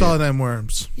barely saw them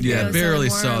worms. Yeah, barely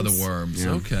saw the worms.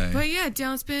 Yeah. Okay. But yeah,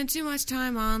 don't spend too much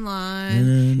time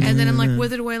online. And then I'm like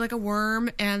withered away like a worm,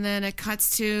 and then it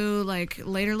cuts to like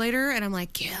later, and I'm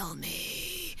like, kill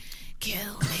me.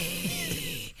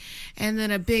 And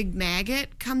then a big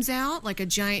maggot comes out, like a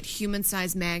giant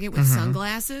human-sized maggot with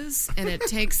sunglasses, and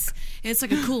it's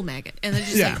like a cool maggot, and then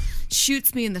just like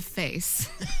shoots me in the face.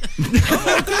 Is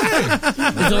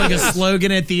there like a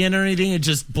slogan at the end or anything? It's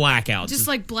just blackout. Just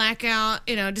like blackout,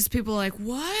 just people like,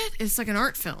 what? It's like an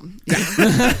art film. Not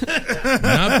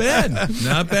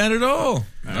bad at all.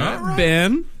 All right.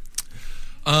 Ben?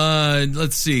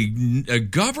 Let's see. A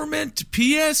government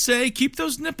PSA, keep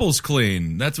those nipples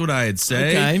clean. That's what I'd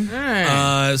say.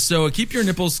 Okay. So keep your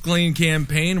nipples clean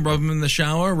campaign. Rub them in the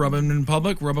shower, rub them in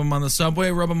public, rub them on the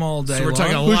subway, rub them all day So we're long.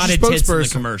 talking a lot of tits in the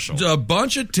commercial. A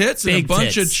bunch of tits Big and a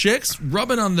bunch tits. of chicks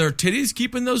rubbing on their titties,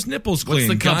 keeping those nipples What's clean.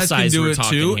 the cup Guys size can do we're it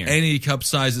talking too. here? Any cup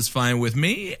size is fine with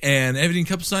me, and any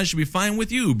cup size should be fine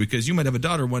with you because you might have a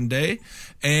daughter one day,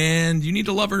 and you need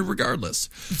to love her regardless.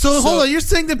 So hold on, you're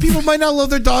saying that people might not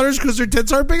love their daughters because their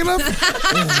tits aren't big enough?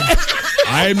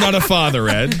 I am not a father,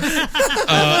 Ed.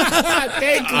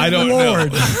 I don't know.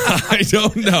 I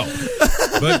don't know.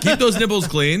 But keep those nipples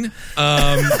clean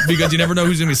because you never know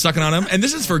who's going to be sucking on them. And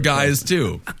this is for guys,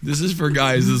 too. This is for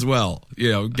guys as well.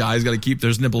 guys got to keep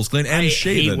their nipples clean and I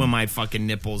shaven. hate when my fucking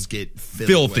nipples get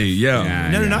filthy.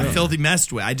 Yeah. No, not filthy,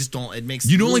 messed with. I just don't. It makes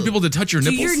you don't like people to touch your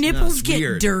nipples. Do your nipples get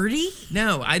weird. dirty?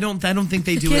 No, I don't think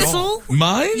they do Kissel? at all.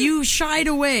 Mine? You shied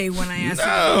away when I asked.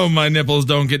 No, my nipples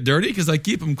don't get dirty because I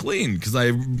keep them clean because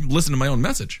I listen to my own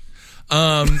message.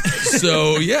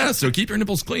 So keep your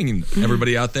nipples clean,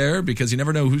 everybody out there, because you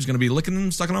never know who's going to be licking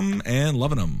them, sucking them, and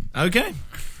loving them. Okay.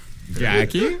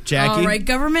 Jackie? All right,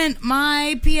 government,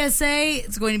 my PSA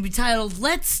is going to be titled,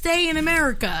 Let's Stay in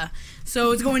America.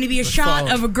 So it's going to be a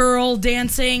shot of a girl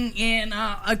dancing in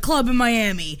a club in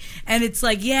Miami. And it's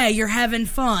like, yeah, you're having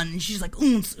fun. And she's like,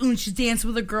 she's dancing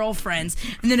with her girlfriends.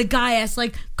 And then a guy asks,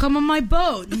 like, come on my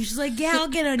boat. And she's like, yeah, I'll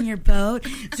get on your boat.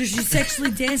 So she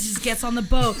sexually dances, gets on the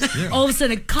boat. Yeah. All of a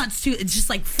sudden it cuts to, it just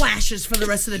like flashes for the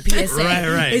rest of the PSA.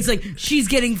 Right. It's like, she's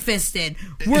getting fisted.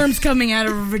 Worms coming out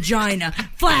of her vagina.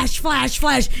 Flash, flash,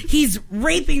 flash. He's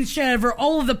raping the shit out of her.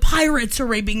 All of the pirates are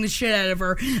raping the shit out of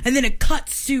her. And then it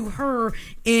cuts to her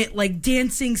like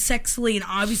dancing sexily and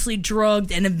obviously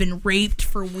drugged and have been raped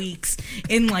for weeks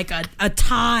in like a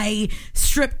Thai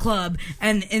strip club,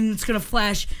 and it's gonna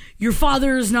flash, your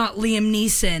father is not Liam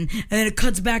Neeson, and then it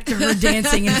cuts back to her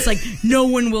dancing and it's like, no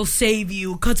one will save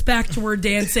you. Cuts back to her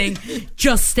dancing,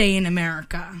 just stay in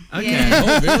America. Okay. Yeah.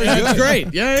 Oh, very good. That's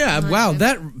great. Yeah. Wow,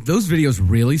 those videos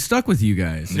really stuck with you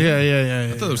guys.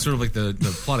 Yeah. I thought it was sort of like the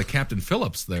plot of Captain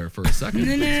Phillips there for a second.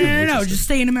 No, just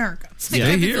stay in America.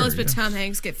 Stay here. Phillips, but Tom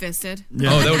Hanks get fisted.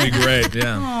 Yeah. Oh, that would be great.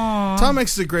 Yeah. Aww. Tom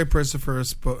Hanks is a great person for a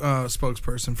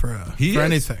spokesperson for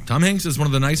anything. Tom Hanks is one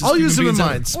of the nicest. I'll use him in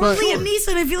mine. Or Liam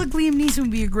Neeson. I feel like Liam Neeson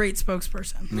would be a great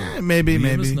spokesperson. Yeah, maybe.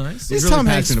 Nice. He's Tom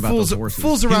Hanks fools around he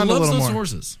loves a little those more.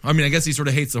 Horses. I mean, I guess he sort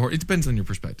of hates the horse. It depends on your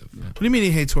perspective. Yeah. What do you mean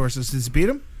he hates horses? Does he beat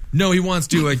them? No, he wants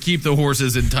to keep the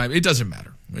horses in time. It doesn't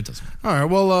matter. All right.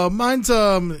 Well, mine's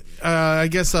I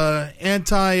guess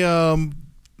anti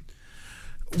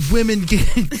women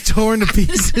getting torn to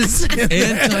pieces.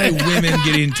 Anti-women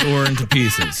getting torn to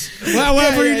pieces.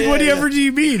 Whatever do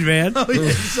you mean, man? What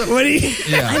do you?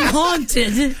 I'm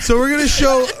haunted. So we're gonna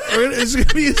show. It's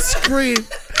gonna be a screen.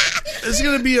 It's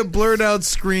going to be a blurred out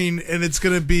screen, and it's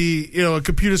going to be, a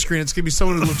computer screen. It's going to be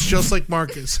someone who looks just like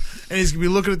Marcus. And he's going to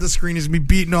be looking at the screen. He's going to be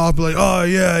beating off, like, oh,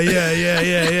 yeah.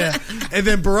 And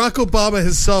then Barack Obama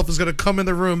himself is going to come in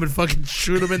the room and fucking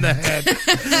shoot him in the head.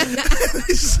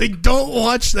 He's just like, don't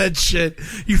watch that shit,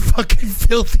 you fucking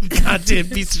filthy goddamn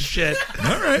piece of shit.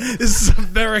 All right. This is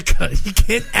America. You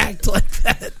can't act like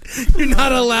that. You're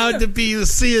not allowed to be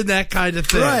seeing that kind of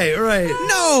thing. Right.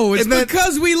 No, it's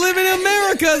because we live in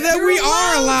America that we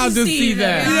are allowed to see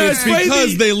that. It's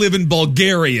because they live in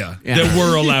Bulgaria that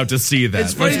we're allowed to see that.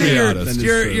 It's funny Let's be honest.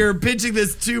 You're pitching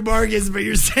this to Marcus, but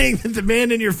you're saying that the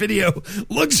man in your video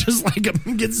looks just like him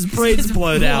and gets his brains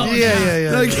blown out.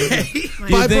 Yeah. Okay.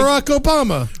 By Barack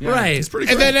Obama. Yeah. Right. It's pretty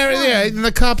and great. then and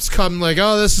the cops come like,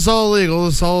 oh, this is all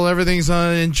legal. Everything's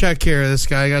in check here. This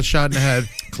guy got shot in the head.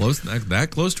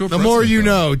 That close to a The more you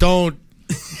know, don't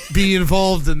be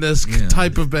involved in this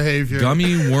type of behavior.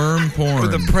 Gummy worm porn. Or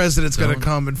the president's going to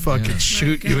come and fucking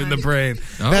shoot you in the brain.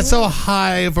 Oh. That's how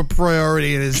high of a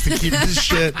priority it is to keep this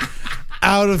shit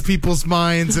out of people's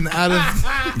minds and out of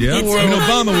the world. And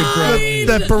Obama would probably.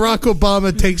 That Barack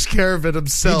Obama takes care of it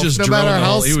himself, no matter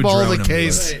how small the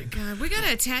case. God, we got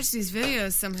to attach these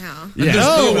videos somehow. There's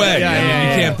no way. You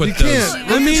can't put those.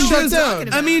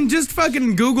 Just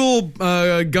fucking Google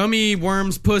gummy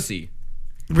worms pussy.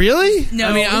 Really? No,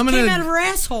 I mean, it came out of her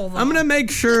asshole, though. I'm gonna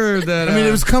make sure that. it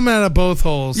was coming out of both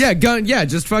holes. Yeah,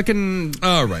 just fucking.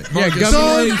 All right.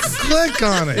 Don't click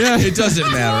on it. Yeah, it doesn't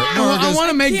matter. I want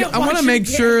to make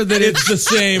sure that it's the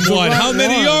same one. How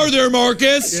many are there,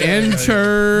 Marcus?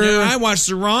 Enter. No, I watched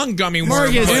the wrong gummy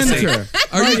worm. Marcus, enter.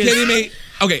 Are you kidding me?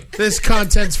 Okay, this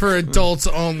content's for adults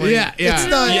only. Yeah. It's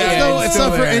not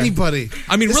for anybody.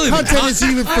 I mean, really, the content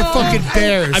isn't even for fucking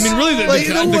bears. I mean, really,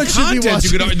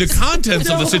 the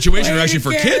contents of the situation are actually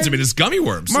for kids. I mean, it's gummy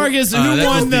worms. Marcus, who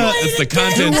won the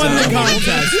contest?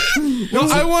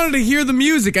 Well, I wanted to hear the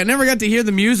music. I never got to hear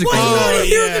the music. Why do you want to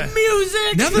hear the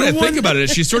music? Now that I think about it,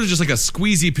 she's sort of just like a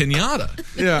squeezy pinata.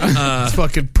 Yeah, it's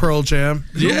fucking Pearl Jam.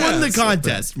 Who won the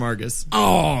contest, Marcus?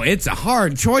 Oh, it's a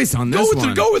hard choice on this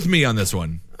one. Go with me on this one.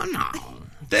 No.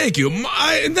 Thank you.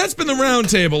 And that's been the round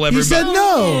table, everybody. He said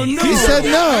no. He said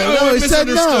no. He said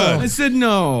no. I said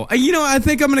no. I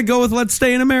think I'm going to go with Let's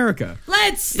Stay in America.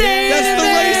 Let's stay in America.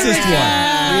 That's the racist one.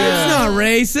 Yeah. It's not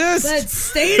racist. Let's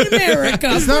stay in America.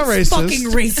 It's not racist. Fucking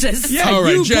racist. Yeah, all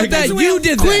right, you Jack, put that. You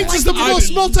did that. Queens is the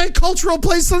most multicultural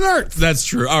place on earth. That's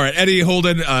true. All right, Eddie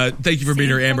Holden, thank you for being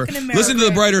here, Amber. Listen to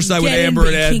the brighter side with Amber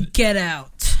and Ed. Get out.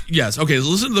 Yes. Okay.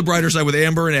 Listen to The Brighter Side with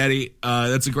Amber and Eddie.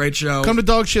 That's a great show. Come to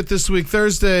Dog Shit this week,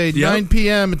 Thursday, 9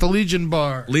 p.m. at the Legion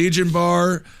Bar. Legion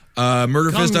Bar.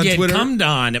 Murder Fist on Twitter. Come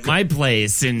on at my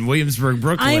place in Williamsburg,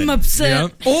 Brooklyn. I'm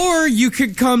upset. Yep. Or you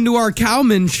could come to our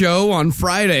Cowman show on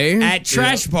Friday. At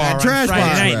Trash Bar At Trash on Friday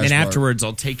Bar. night. And then Trash Bar. afterwards,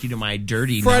 I'll take you to my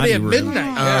dirty Friday naughty at room.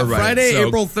 midnight. All right. Friday, So-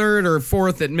 April 3rd or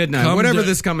 4th at midnight. Come Whatever to-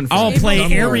 this coming from. I'll play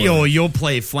Come Ariel. forward. You'll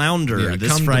play Flounder this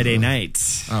come Friday to-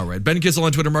 night. All right. Ben Kissel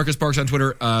on Twitter. Marcus Parks on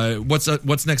Twitter.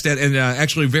 What's next, Ed? And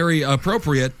actually very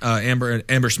appropriate, Amber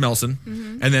Smelson.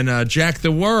 And then Jack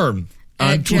the Worm.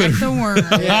 On Twitter. Jack the Worm.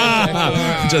 Which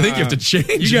I think you have to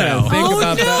change now. think Oh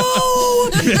about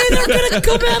no! And they're gonna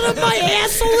come out of my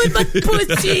asshole and my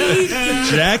pussy.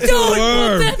 Jack the Don't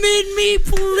Worm. put them in me,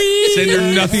 please. Send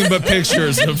her nothing but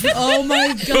pictures of Oh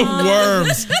my god!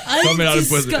 worms coming out of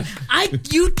pussy.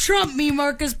 You trump me,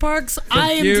 Marcus Parks.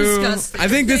 I am disgusted. I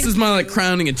think this is my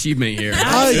crowning achievement here.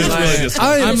 I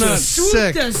am Swoop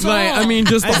sick. this Like, off. I mean,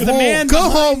 just the As the whole. man- Go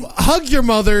home, hug your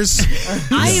mothers,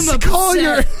 I am call upset.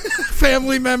 your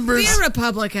family members. Be a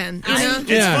Republican. You know?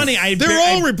 It's funny. They're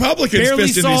all Republicans barely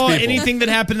fisting saw these people. anything that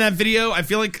happened in that video. I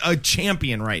feel like a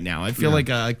champion right now. I feel like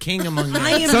a king among men. I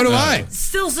am So do I.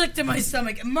 still sick to my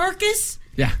stomach. Marcus,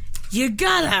 Yeah. you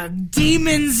got a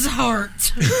demon's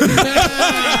heart.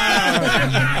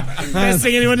 Best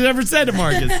thing anyone has ever said to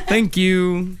Marcus. Thank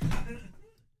you.